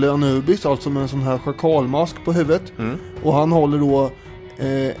föreställer Anubis. Alltså med en sån här schakalmask på huvudet. Och han håller då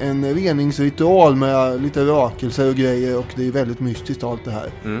en reningsritual med lite rökelser och grejer. Och det är väldigt mystiskt allt det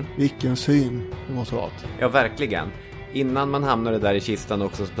här. Vilken syn det måste vara. Ja, verkligen. Innan man hamnade där i kistan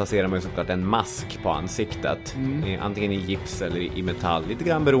också så placerar man ju såklart en mask på ansiktet. Antingen i gips eller i metall. Lite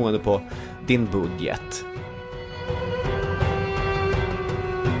grann beroende på din budget.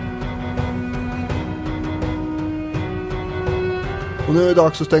 Och nu är det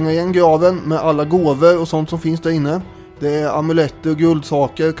dags att stänga igen graven med alla gåvor och sånt som finns där inne. Det är amuletter och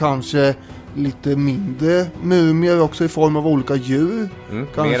guldsaker, kanske lite mindre mumier också i form av olika djur.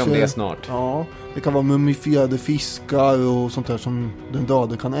 Kanske, mer om det snart. Ja, det kan vara mumifierade fiskar och sånt där som den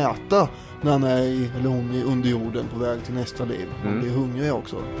döde kan äta när han är eller hon är under jorden på väg till nästa liv. Man blir hungrig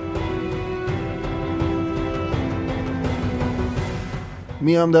också.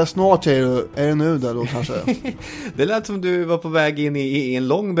 Mer om det snart, säger du. Är det nu där då kanske? Det lät som du var på väg in i en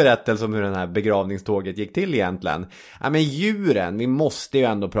lång berättelse om hur den här begravningståget gick till egentligen. Ja, men djuren, vi måste ju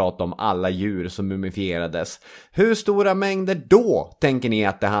ändå prata om alla djur som mumifierades. Hur stora mängder då tänker ni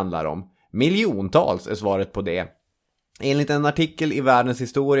att det handlar om? Miljontals är svaret på det. Enligt en artikel i Världens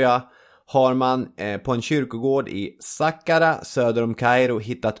historia har man på en kyrkogård i Saqqara söder om Kairo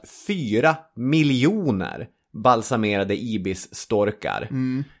hittat 4 miljoner balsamerade ibisstorkar.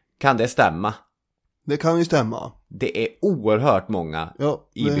 Kan det stämma? Det kan ju stämma. Det är oerhört många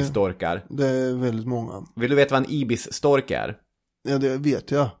ibisstorkar. Det är väldigt många. Vill du veta vad en ibisstork är? Ja, det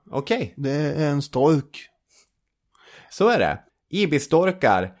vet jag. Okej. Det är en stork. Så är det.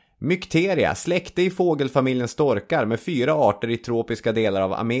 Ibisstorkar, Mykteria, släkte i fågelfamiljen storkar med 4 arter i tropiska delar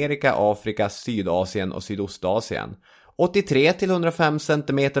av Amerika, Afrika, Sydasien och Sydostasien. 83-105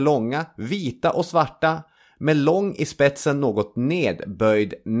 cm långa, vita och svarta, med lång i spetsen något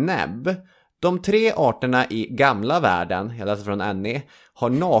nedböjd näbb. De 3 arterna i gamla världen, jag läser från Annie, har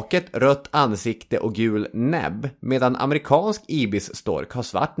naket rött ansikte och gul näbb, medan amerikansk ibisstork har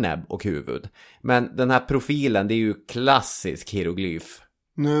svart näbb och huvud. Men den här profilen, det är ju klassisk hieroglyf.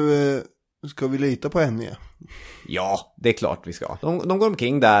 Nu ska vi lita på Annie. Ja, det är klart vi ska. De går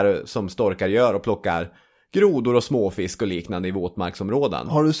omkring där som storkar gör och plockar grodor och småfisk och liknande i våtmarksområden.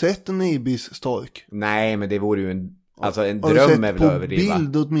 Har du sett en ibisstork? Nej, men det vore ju en dröm är väl överdriva. Har du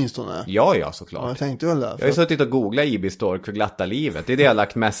sett på bild åtminstone? Ja, såklart. Ja, jag tänkte väl det. Jag har suttit och googlat ibisstork för glatta livet. Det är det jag har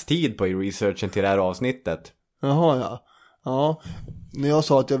lagt mest tid på i researchen till det här avsnittet. Jaha, ja. Ja, när jag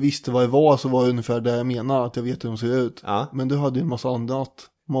sa att jag visste vad det var så var det ungefär det jag menar, att jag vet hur de ser ut. Ja. Men du hade ju en massa annat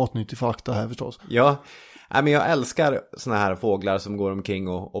matnyttig fakta här förstås. Ja, men jag älskar såna här fåglar som går omkring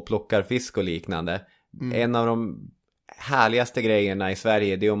och plockar fisk och liknande. En av de härligaste grejerna i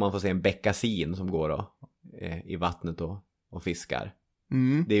Sverige, det är om man får se en bäckasin som går i vattnet och fiskar.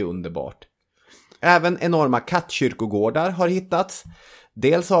 Det är underbart. Även enorma kattkyrkogårdar har hittats.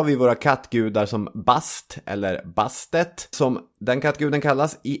 Dels har vi våra kattgudar som Bast eller Bastet, som den kattguden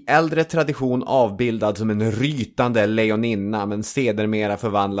kallas, i äldre tradition avbildad som en rytande lejoninna, men sedermera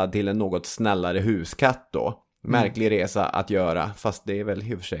förvandlad till en något snällare huskatt då. Märklig resa att göra, fast det är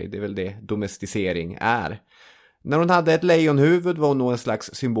väl i och för sig, det är väl det domesticering är. När hon hade ett lejonhuvud var hon nog en slags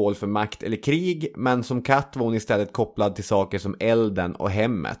symbol för makt eller krig, men som katt var hon istället kopplad till saker som elden och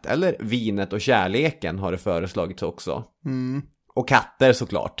hemmet, eller vinet och kärleken har det föreslagits också. Och katter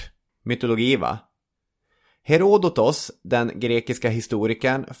såklart. Mytologi, va? Herodotos, den grekiska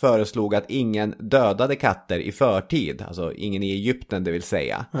historikern, föreslog att ingen dödade katter i förtid, alltså ingen i Egypten det vill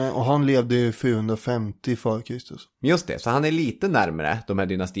säga. Och han levde i 450 för Kristus. Just det, så han är lite närmare de här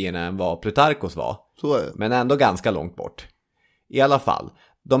dynastierna än vad Plutarkos var. Så är det. Men ändå ganska långt bort. I alla fall,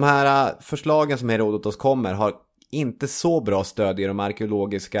 de här förslagen som Herodotos kommer har inte så bra stöd i de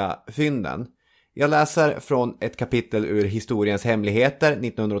arkeologiska fynden. Jag läser från ett kapitel ur Historiens hemligheter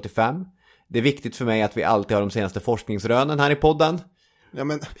 1985. Det är viktigt för mig att vi alltid har de senaste forskningsrönen här i podden. Ja,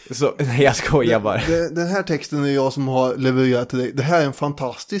 men så, nej, jag skojar bara. Den här texten är jag som har levererat till dig. Det här är en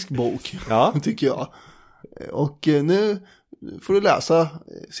fantastisk bok, ja. Tycker jag. Och nu får du läsa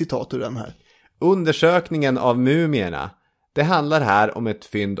citat ur den här. Undersökningen av mumierna. Det handlar här om ett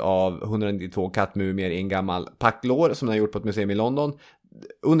fynd av 192 kattmumier i en gammal packlår som man har gjort på ett museum i London.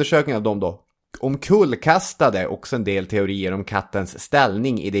 Undersökningen av dem då omkullkastade också en del teorier om kattens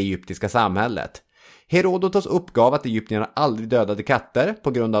ställning i det egyptiska samhället. Herodotos uppgav att egyptierna aldrig dödade katter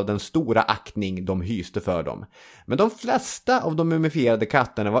på grund av den stora aktning de hyste för dem. Men de flesta av de mumifierade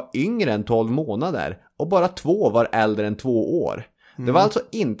katterna var yngre än 12 månader och bara 2 var äldre än 2 år. Det var alltså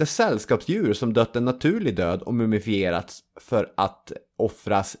inte sällskapsdjur som dött en naturlig död och mumifierats för att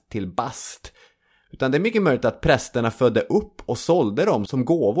offras till bast. Utan det är mycket möjligt att prästerna födde upp och sålde dem som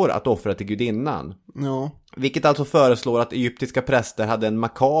gåvor att offra till gudinnan. Ja. Vilket alltså föreslår att egyptiska präster hade en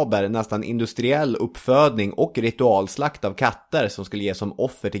makaber, nästan industriell uppfödning och ritualslakt av katter som skulle ges som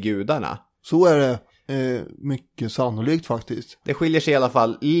offer till gudarna. Så är det mycket sannolikt faktiskt. Det skiljer sig i alla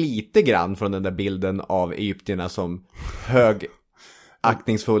fall lite grann från den där bilden av egyptierna som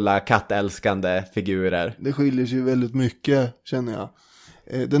högaktningsfulla, kattälskande figurer. Det skiljer sig väldigt mycket, känner jag.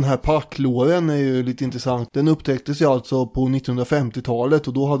 Den här packlåren är ju lite intressant. Den upptäcktes ju alltså på 1950-talet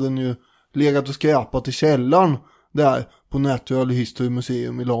och då hade den ju legat och skräpat i källaren där på Natural History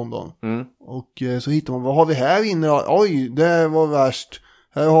Museum i London. Och så hittar man, vad har vi här inne? Oj, det var värst.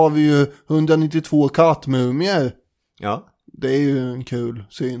 Här har vi ju 192 kattmumier. Ja. Det är ju en kul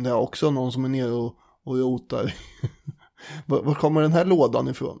syn där också, någon som är nere och rotar. Var kommer den här lådan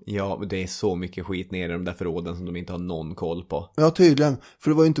ifrån? Ja, det är så mycket skit nere i de där förråden som de inte har någon koll på. Ja, tydligen. För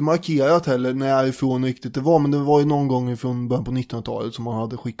det var ju inte markerat heller närifrån riktigt det var. Men det var ju någon gång från början på 1900-talet som man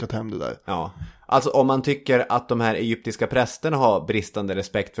hade skickat hem det där. Ja, alltså om man tycker att de här egyptiska prästerna har bristande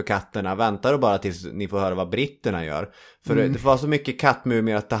respekt för katterna, väntar bara tills ni får höra vad britterna gör. För det var så mycket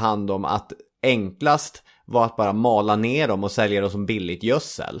kattmumier att ta hand om att enklast var att bara mala ner dem och sälja dem som billigt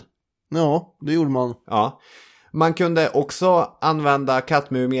gödsel. Ja, det gjorde man. Ja. Man kunde också använda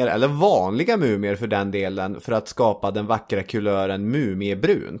kattmumier, eller vanliga mumier för den delen, för att skapa den vackra kulören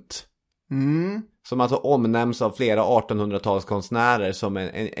mumiebrunt. Som alltså omnämns av flera 1800-talskonstnärer som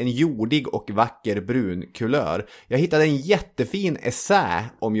en jordig och vacker brun kulör. Jag hittade en jättefin essä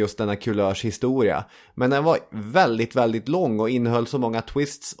om just denna kulörs historia. Men den var väldigt, väldigt lång och innehöll så många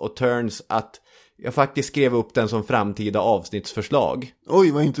twists och turns att jag faktiskt skrev upp den som framtida avsnittsförslag.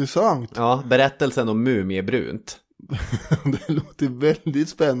 Oj, vad intressant. Ja, berättelsen om mumiebrunt. Det låter väldigt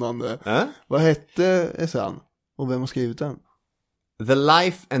spännande. Vad hette essän? Och vem har skrivit den? The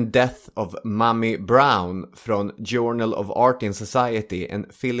Life and Death of Mummy Brown från Journal of Art in Society and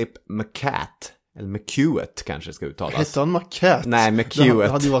Philip McCat. Eller McEwett kanske ska uttalas. Hette han McCat? Nej, McEwett.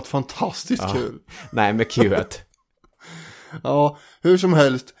 Det hade ju varit fantastiskt kul. Nej, McEwett. Ja, hur som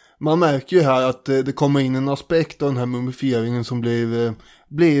helst. Man märker ju här att det kommer in en aspekt av den här mumifieringen som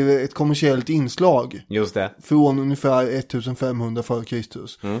blev ett kommersiellt inslag. Just det. Från ungefär 1500 f.Kr.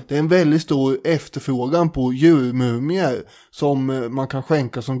 Det är en väldigt stor efterfrågan på djurmumier som man kan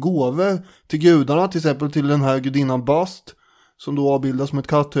skänka som gåvor till gudarna. Till exempel till den här gudinnan Bast som då avbildas som ett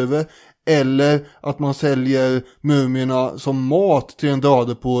katthuvud. Eller att man säljer mumierna som mat till en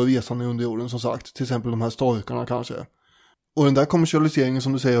döde på resan i underjorden, som sagt. Till exempel de här storkarna kanske. Och den där kommersialiseringen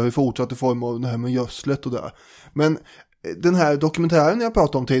som du säger har ju fortsatt i form av det här med gödslet och det. Men den här dokumentären jag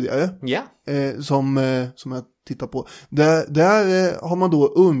pratade om tidigare, som jag tittar på, där har man då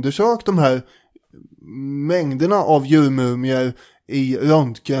undersökt de här mängderna av djurmumier i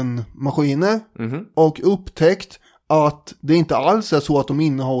röntgenmaskiner och upptäckt att det inte alls är så att de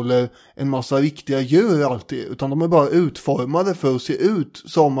innehåller en massa riktiga djur alltid, utan de är bara utformade för att se ut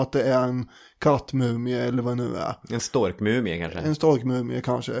som att det är en kattmumie eller vad nu är. En storkmumie kanske. En storkmumie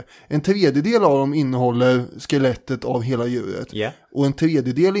kanske. En tredjedel av dem innehåller skelettet av hela djuret. Yeah. Och en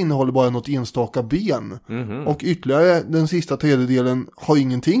tredjedel innehåller bara något enstaka ben. Och ytterligare den sista tredjedelen har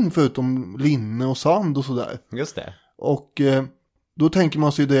ingenting förutom linne och sand och sådär. Just det. Och då tänker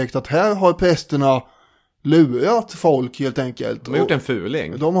man sig direkt att här har prästerna lurat folk helt enkelt. De har gjort en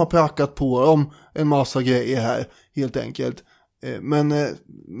fuling. De har prackat på dem en massa grejer här helt enkelt.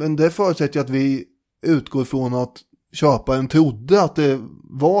 Men det förutsätter att vi utgår från att köparen trodde att det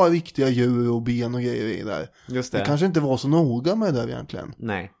var riktiga djur och ben och grejer i där. Just det. Det kanske inte var så noga med det egentligen.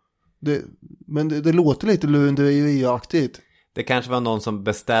 Nej. Men det låter lite lurendrejeriaktigt. Det kanske var någon som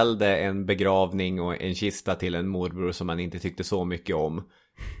beställde en begravning och en kista till en morbror som man inte tyckte så mycket om.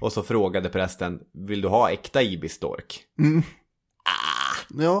 Och så frågade prästen, vill du ha äkta ibistork?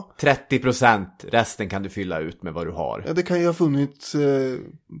 Ja. 30%, resten kan du fylla ut med vad du har. Ja, det kan ju ha funnits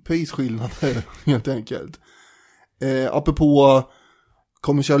prisskillnader helt enkelt. Apropå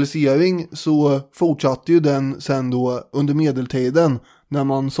kommersialisering så fortsatte ju den sen då under medeltiden när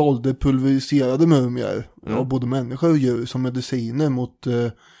man sålde pulveriserade mumier av både människor och djur som mediciner mot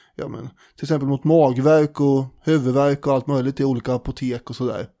till exempel mot magvärk och huvudvärk och allt möjligt i olika apotek och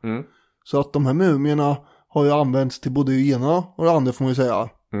sådär. Så att de här mumierna har ju använts till både det ena och det andra, får man ju säga.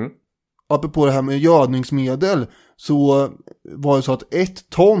 Apropå det här med gödningsmedel så var det så att 1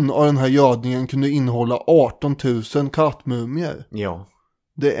 ton av den här gödningen kunde innehålla 18 000 kattmumier. Ja.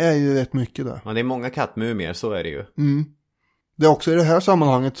 Det är ju rätt mycket där. Ja, det är många kattmumier, så är det ju. Det är också i det här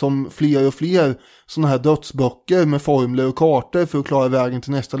sammanhanget som fler och fler sådana här dödsböcker med formler och kartor för att klara vägen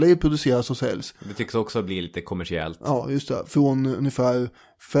till nästa liv produceras och säljs. Det tycks också bli lite kommersiellt. Ja, just det. Från ungefär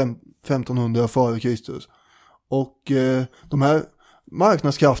 1500 före Kristus. Och de här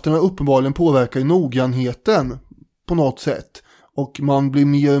marknadskrafterna uppenbarligen påverkar noggrannheten på något sätt. Och man blir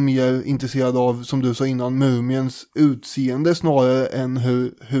mer och mer intresserad av, som du sa innan, mumiens utseende snarare än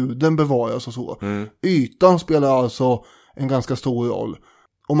hur huden bevaras och så. Ytan spelar alltså en ganska stor roll.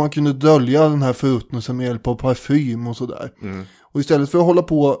 Och man kunde dölja den här förruttnelsen med hjälp av parfym och sådär. Och istället för att hålla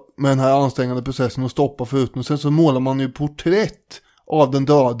på med den här ansträngande processen och stoppa förruttnelsen så målar man ju porträtt av den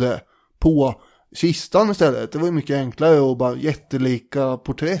döde på kistan istället. Det var ju mycket enklare och bara jättelika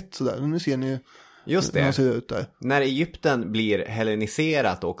porträtt sådär. Nu ser ni just hur man ser ut där. När Egypten blir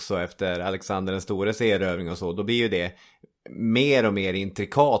helleniserat också efter Alexander den stores erövring och så, då blir ju det mer och mer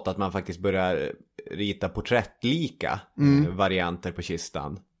intrikat att man faktiskt börjar rita porträttlika varianter på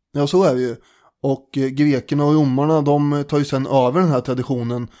kistan. Ja, så är det ju. Och grekerna och romarna, de tar ju sen över den här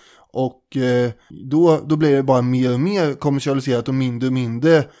traditionen. Och då blir det bara mer och mer kommersialiserat och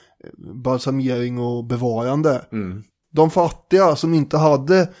mindre balsamering och bevarande. De fattiga som inte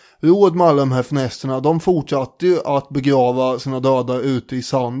hade råd med alla de här finesserna, de fortsatte ju att begrava sina döda ute i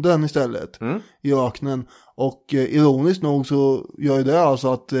sanden istället. I öknen. Och ironiskt nog så gör ju det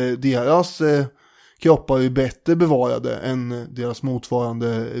alltså att deras kroppar är bättre bevarade än deras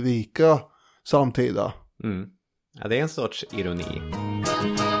motsvarande rika samtida. Ja, det är en sorts ironi.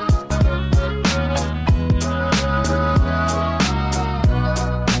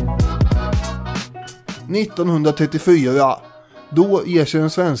 –1934, då ger sig den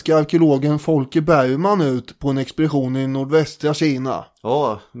svenska arkeologen Folke Bergman ut på en expedition i nordvästra Kina.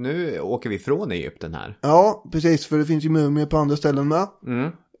 Nu åker vi från Egypten här. Ja, precis, för det finns ju mumier på andra ställen med.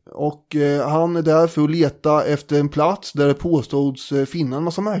 Och han är där för att leta efter en plats där det påstods finna en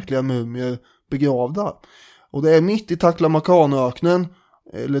massa märkliga mumier begravda. Och det är mitt i Taklamakanöknen,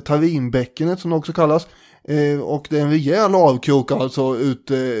 eller Tarinbäckenet som det också kallas. Och det är en rejäl avkrok alltså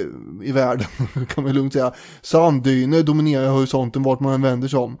ute i världen, kan man lugnt säga. Sanddyner dominerar horisonten vart man än vänder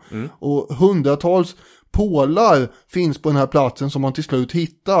sig om. Och hundratals pålar finns på den här platsen som man till slut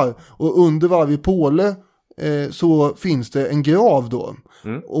hittar. Och under varje påle så finns det en grav då.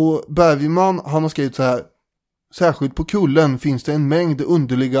 Och Bergman, han har skrivit så här: särskilt på kullen finns det en mängd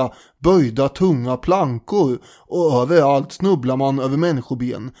underliga, böjda, tunga plankor och överallt snubblar man över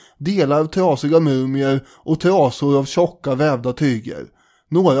människoben, delar av trasiga mumier och trasor av tjocka vävda tyger.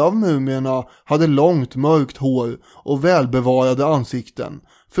 Några av mumierna hade långt mörkt hår och välbevarade ansikten.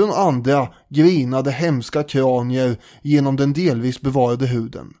 Från andra grinade hemska kranier genom den delvis bevarade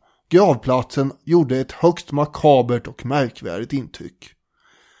huden. Gravplatsen gjorde ett högst makabert och märkvärdigt intryck.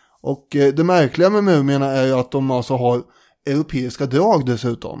 Och det märkliga med mumierna är ju att de alltså har europeiska drag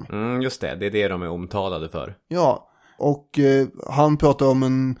dessutom. Just det är det de är omtalade för. Ja, och han pratar om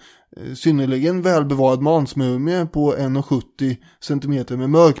en synnerligen välbevarad mansmumie på 1,70 cm med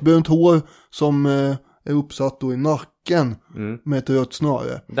mörkbrunt hår som är uppsatt då i nacken med ett rött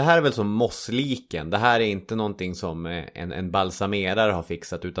snöre. Det här är väl som mossliken. Det här är inte någonting som en balsamerare har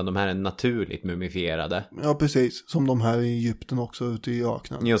fixat, utan de här är naturligt mumifierade. Ja, precis. Som de här i Egypten också ute i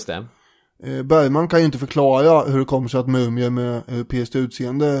öknen. Just det. Bergman kan ju inte förklara hur det kommer sig att mumier med europeiskt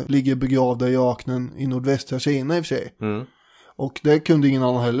utseende ligger begravda i öknen i nordvästra Kina i och för sig. Och det kunde ingen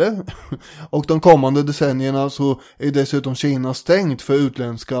annan heller. Och de kommande decennierna så är dessutom Kina stängt för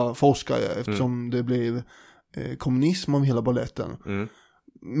utländska forskare eftersom det blev kommunism av hela balletten.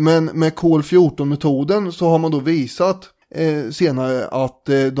 Men med kol-14-metoden så har man då visat senare att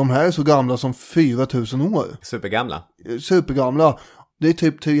de här är så gamla som 4000 år. Supergamla. Det är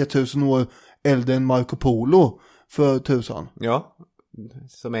typ 3000 år äldre än Marco Polo för tusan. Ja,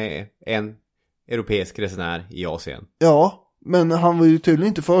 som är en europeisk resenär i Asien. Ja, men han var ju tydligen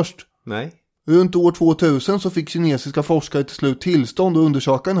inte först. Nej. Runt år 2000 så fick kinesiska forskare till slut tillstånd att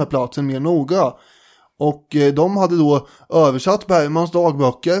undersöka den här platsen mer noga. Och de hade då översatt Bergmans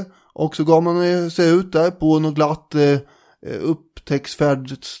dagböcker. Och så gav man sig ut där på något glatt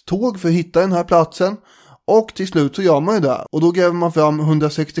upptäcktsfärdståg för att hitta den här platsen. Och till slut så gör man ju det. Och då gräver man fram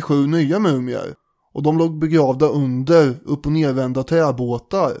 167 nya mumier. Och de låg begravda under upp- och nervända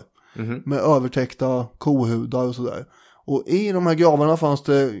träbåtar. Med övertäckta kohudar och sådär. Och i de här gravarna fanns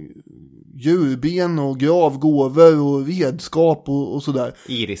det djurben och gravgåvor och redskap och sådär.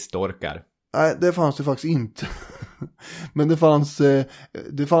 Irisdorkar. Nej, det fanns det faktiskt inte. Men det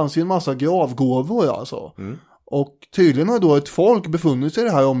fanns ju en massa gravgåvor alltså. Och tydligen har då ett folk befunnit sig i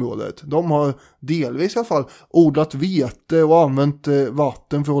det här området. De har delvis i alla fall odlat vete och använt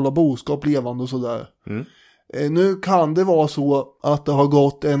vatten för att hålla boskap levande och sådär. Nu kan det vara så att det har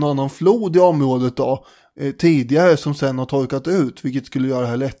gått en annan flod i området då, tidigare som sen har torkat ut, vilket skulle göra det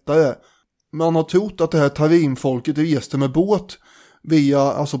här lättare. Man har trott att det här Tarim-folket reste med båt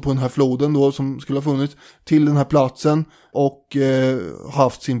alltså på den här floden då som skulle ha funnits till den här platsen och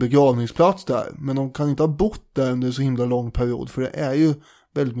haft sin begravningsplats där. Men de kan inte ha bott där under en så himla lång period, för det är ju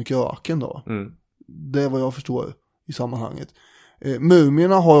väldigt mycket öken då. Det är vad jag förstår i sammanhanget.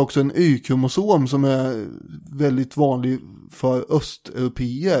 Mumierna har också en Y-kromosom som är väldigt vanlig för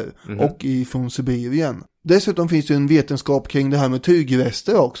östeuropeer och från Sibirien. Dessutom finns det en vetenskap kring det här med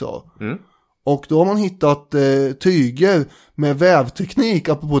tygrester också. Och då har man hittat tyger med vävteknik,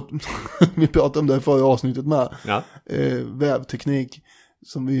 apropå vi pratade om det i förra avsnittet med. Ja. Vävteknik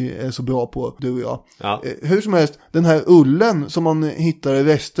som vi är så bra på, du och jag. Ja. Hur som helst, den här ullen som man hittar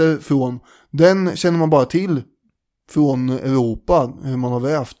rester från, den känner man bara till från Europa, hur man har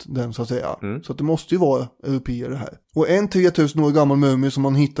vävt den så att säga. Så att det måste ju vara europeer det här. Och en 3000 år gammal mumie som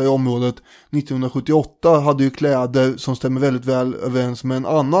man hittar i området 1978 hade ju kläder som stämmer väldigt väl överens med en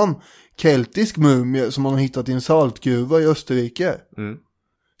annan keltisk mumie som man har hittat i en saltgruva i Österrike.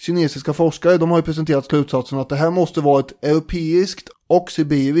 Kinesiska forskare, de har ju presenterat slutsatsen att det här måste vara ett europeiskt och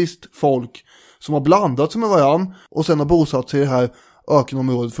sibiriskt folk som har blandat sig med varann och sen har bosatt sig i det här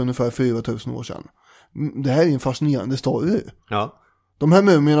ökenområdet för ungefär 4000 år sedan. Det här är en fascinerande story. Ja. De här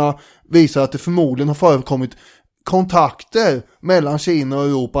mumierna visar att det förmodligen har förekommit kontakter mellan Kina och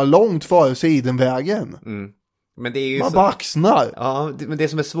Europa långt före Sidenvägen. Men det är ju man baxnar. Ja, men det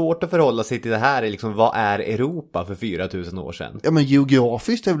som är svårt att förhålla sig till det här är liksom, vad är Europa för 4000 år sedan? Ja, men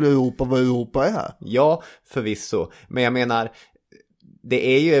geografiskt är väl Europa vad Europa är. Ja, förvisso. Men jag menar,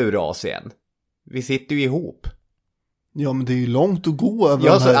 det är ju Eurasien. Vi sitter ju ihop. Ja, men det är ju långt att gå över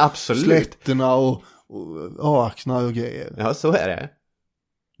de här slätterna och öknar och grejer. Ja, så är det.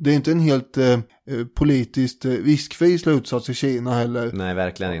 Det är inte en helt politiskt riskfri slutsats i Kina heller. Nej,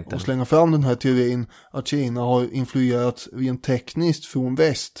 verkligen inte. Och slänga fram den här teorin att Kina har influerats rent tekniskt från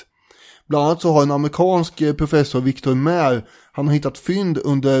väst. Bland annat så har en amerikansk professor, Victor Mair, han har hittat fynd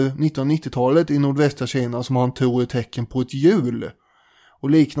under 1990-talet i nordvästra Kina som han tror är tecken på ett hjul. Och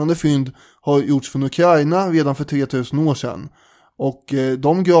liknande fynd har gjorts från Ukraina redan för 3000 år sedan. Och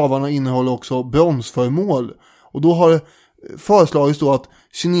de gravarna innehåller också bronsföremål. Och då har föreslagits då att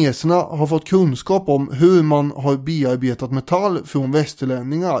kineserna har fått kunskap om hur man har bearbetat metall från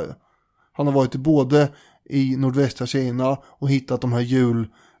västerlänningar. Han har varit både i nordvästra Kina och hittat de här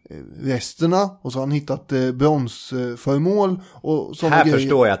hjulresterna. Och så har han hittat bronsföremål. Och här grejer.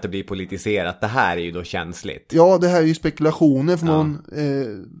 Förstår jag att det blir politiserat. Det här är ju då känsligt. Ja, det här är ju spekulationer får man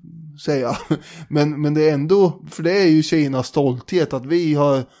säga. Men det är ändå, för det är ju Kinas stolthet att vi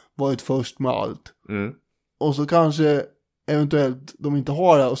har varit först med allt. Och så kanske eventuellt de inte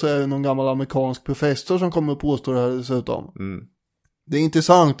har det, och så är det någon gammal amerikansk professor som kommer att påstå det här dessutom. Det är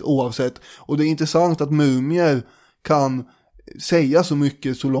intressant oavsett, och det är intressant att mumier kan säga så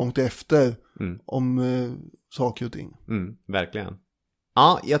mycket så långt efter om saker och ting. Verkligen.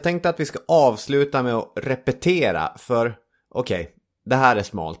 Ja, jag tänkte att vi ska avsluta med att repetera, för okej, det här är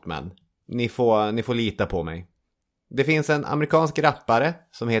smalt, men ni får lita på mig. Det finns en amerikansk rappare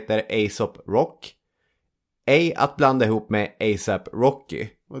som heter A$AP Rock. Att blanda ihop med A$AP Rocky.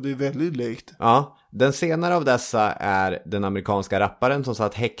 Och det är väldigt likt. Ja, den senare av dessa är den amerikanska rapparen som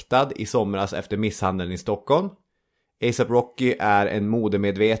satt häktad i somras efter misshandeln i Stockholm. A$AP Rocky är en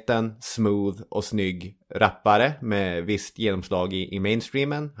modemedveten, smooth och snygg rappare med visst genomslag i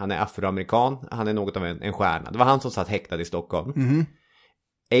mainstreamen. Han är afroamerikan, han är något av en stjärna. Det var han som satt häktad i Stockholm.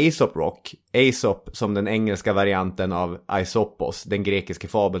 A$AP Rock, Aesop som den engelska varianten av Aesopos, den grekiske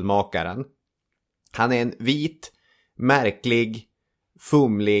fabelmakaren. Han är en vit, märklig,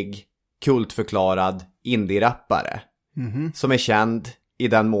 fumlig, kultförklarad indie-rappare. Som är känd, i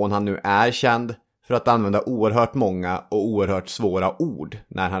den mån han nu är känd, för att använda oerhört många och oerhört svåra ord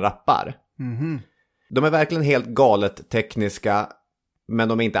när han rappar. De är verkligen helt galet tekniska, men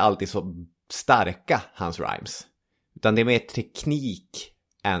de är inte alltid så starka, hans rhymes. Utan det är mer teknik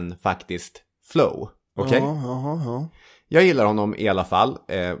än faktiskt flow. Okej? Ja. Jag gillar honom i alla fall.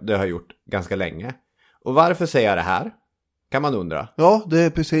 Det har jag gjort ganska länge. Och varför säger jag det här? Kan man undra. Ja, det är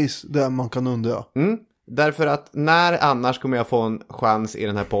precis det man kan undra. Därför att när annars kommer jag få en chans i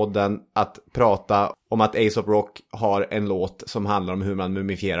den här podden att prata om att A$AP Rock har en låt som handlar om hur man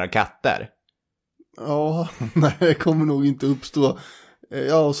mumifierar katter? Ja, nej, det kommer nog inte uppstå.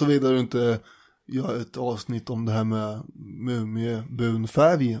 Ja, och så vidare du inte göra ett avsnitt om det här med mumiebrun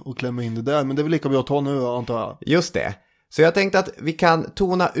färg och klämma in det där. Men det är väl lika bra att ta nu, antar jag. Just det. Så jag tänkte att vi kan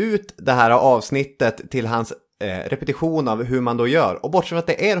tona ut det här avsnittet till hans repetition av hur man då gör. Och bortsett från att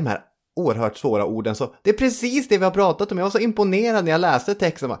det är de här oerhört svåra orden, så det är precis det vi har pratat om. Jag var så imponerad när jag läste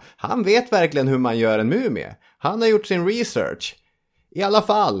texten. Han vet verkligen hur man gör en mumie. Han har gjort sin research. I alla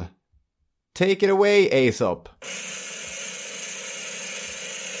fall, take it away, Aesop.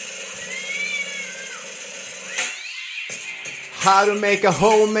 How to make a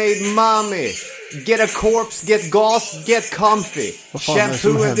homemade mummy. Get a corpse, get gauze, get comfy.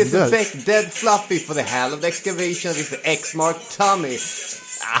 Shampoo and disinfect dead fluffy for the hell of the excavation with the X-marked tummy.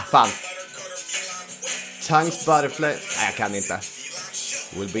 Fan. Tongues butterfly. Nej, jag kan inte.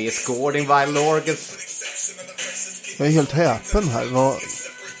 Will be escorted in vital organs. Jag är helt häpen här. Vad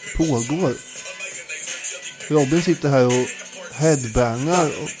pågår? Robin sitter här och headbangar.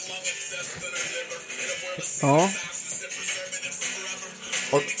 Och... Ja.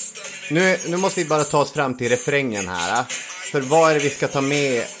 Och nu måste vi bara ta oss fram till refrängen här. För vad är det vi ska ta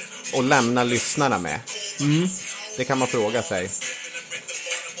med och lämna lyssnarna med? Det kan man fråga sig.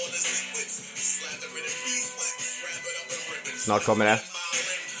 Snart kommer det.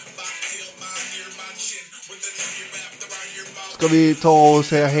 Ska vi ta och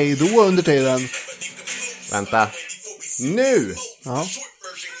säga hej då under tiden? Vänta. Nu! Ja.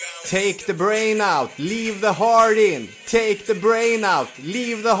 Take the brain out, leave the heart in. Take the brain out,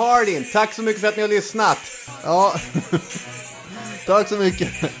 leave the heart in. Tack så mycket för att ni har lyssnat. Ja, tack så mycket.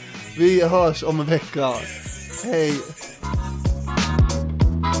 Vi hörs om en vecka. Hej.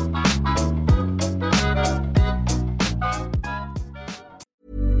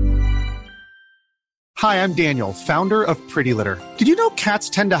 Hi, I'm Daniel, founder of Pretty Litter. Did you know cats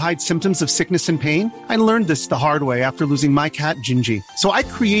tend to hide symptoms of sickness and pain? I learned this the hard way after losing my cat, Gingy. So I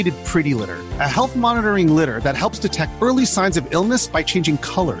created Pretty Litter, a health monitoring litter that helps detect early signs of illness by changing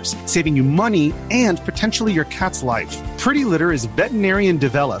colors, saving you money and potentially your cat's life. Pretty Litter is veterinarian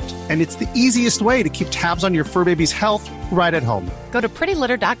developed, and it's the easiest way to keep tabs on your fur baby's health right at home. Go to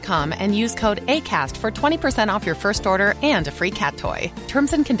prettylitter.com and use code ACAST for 20% off your first order and a free cat toy.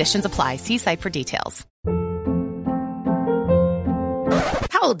 Terms and conditions apply. See site for details.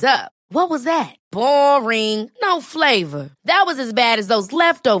 Hold up. What was that? Boring. No flavor. That was as bad as those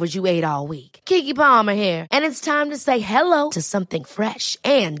leftovers you ate all week. Keke Palmer here, and it's time to say hello to something fresh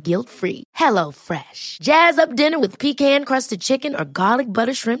and guilt-free. Hello Fresh. Jazz up dinner with pecan-crusted chicken or garlic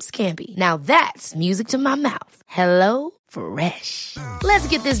butter shrimp scampi. Now that's music to my mouth. Hello Fresh. Let's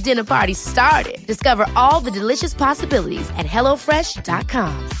get this dinner party started. Discover all the delicious possibilities at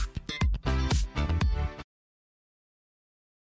HelloFresh.com.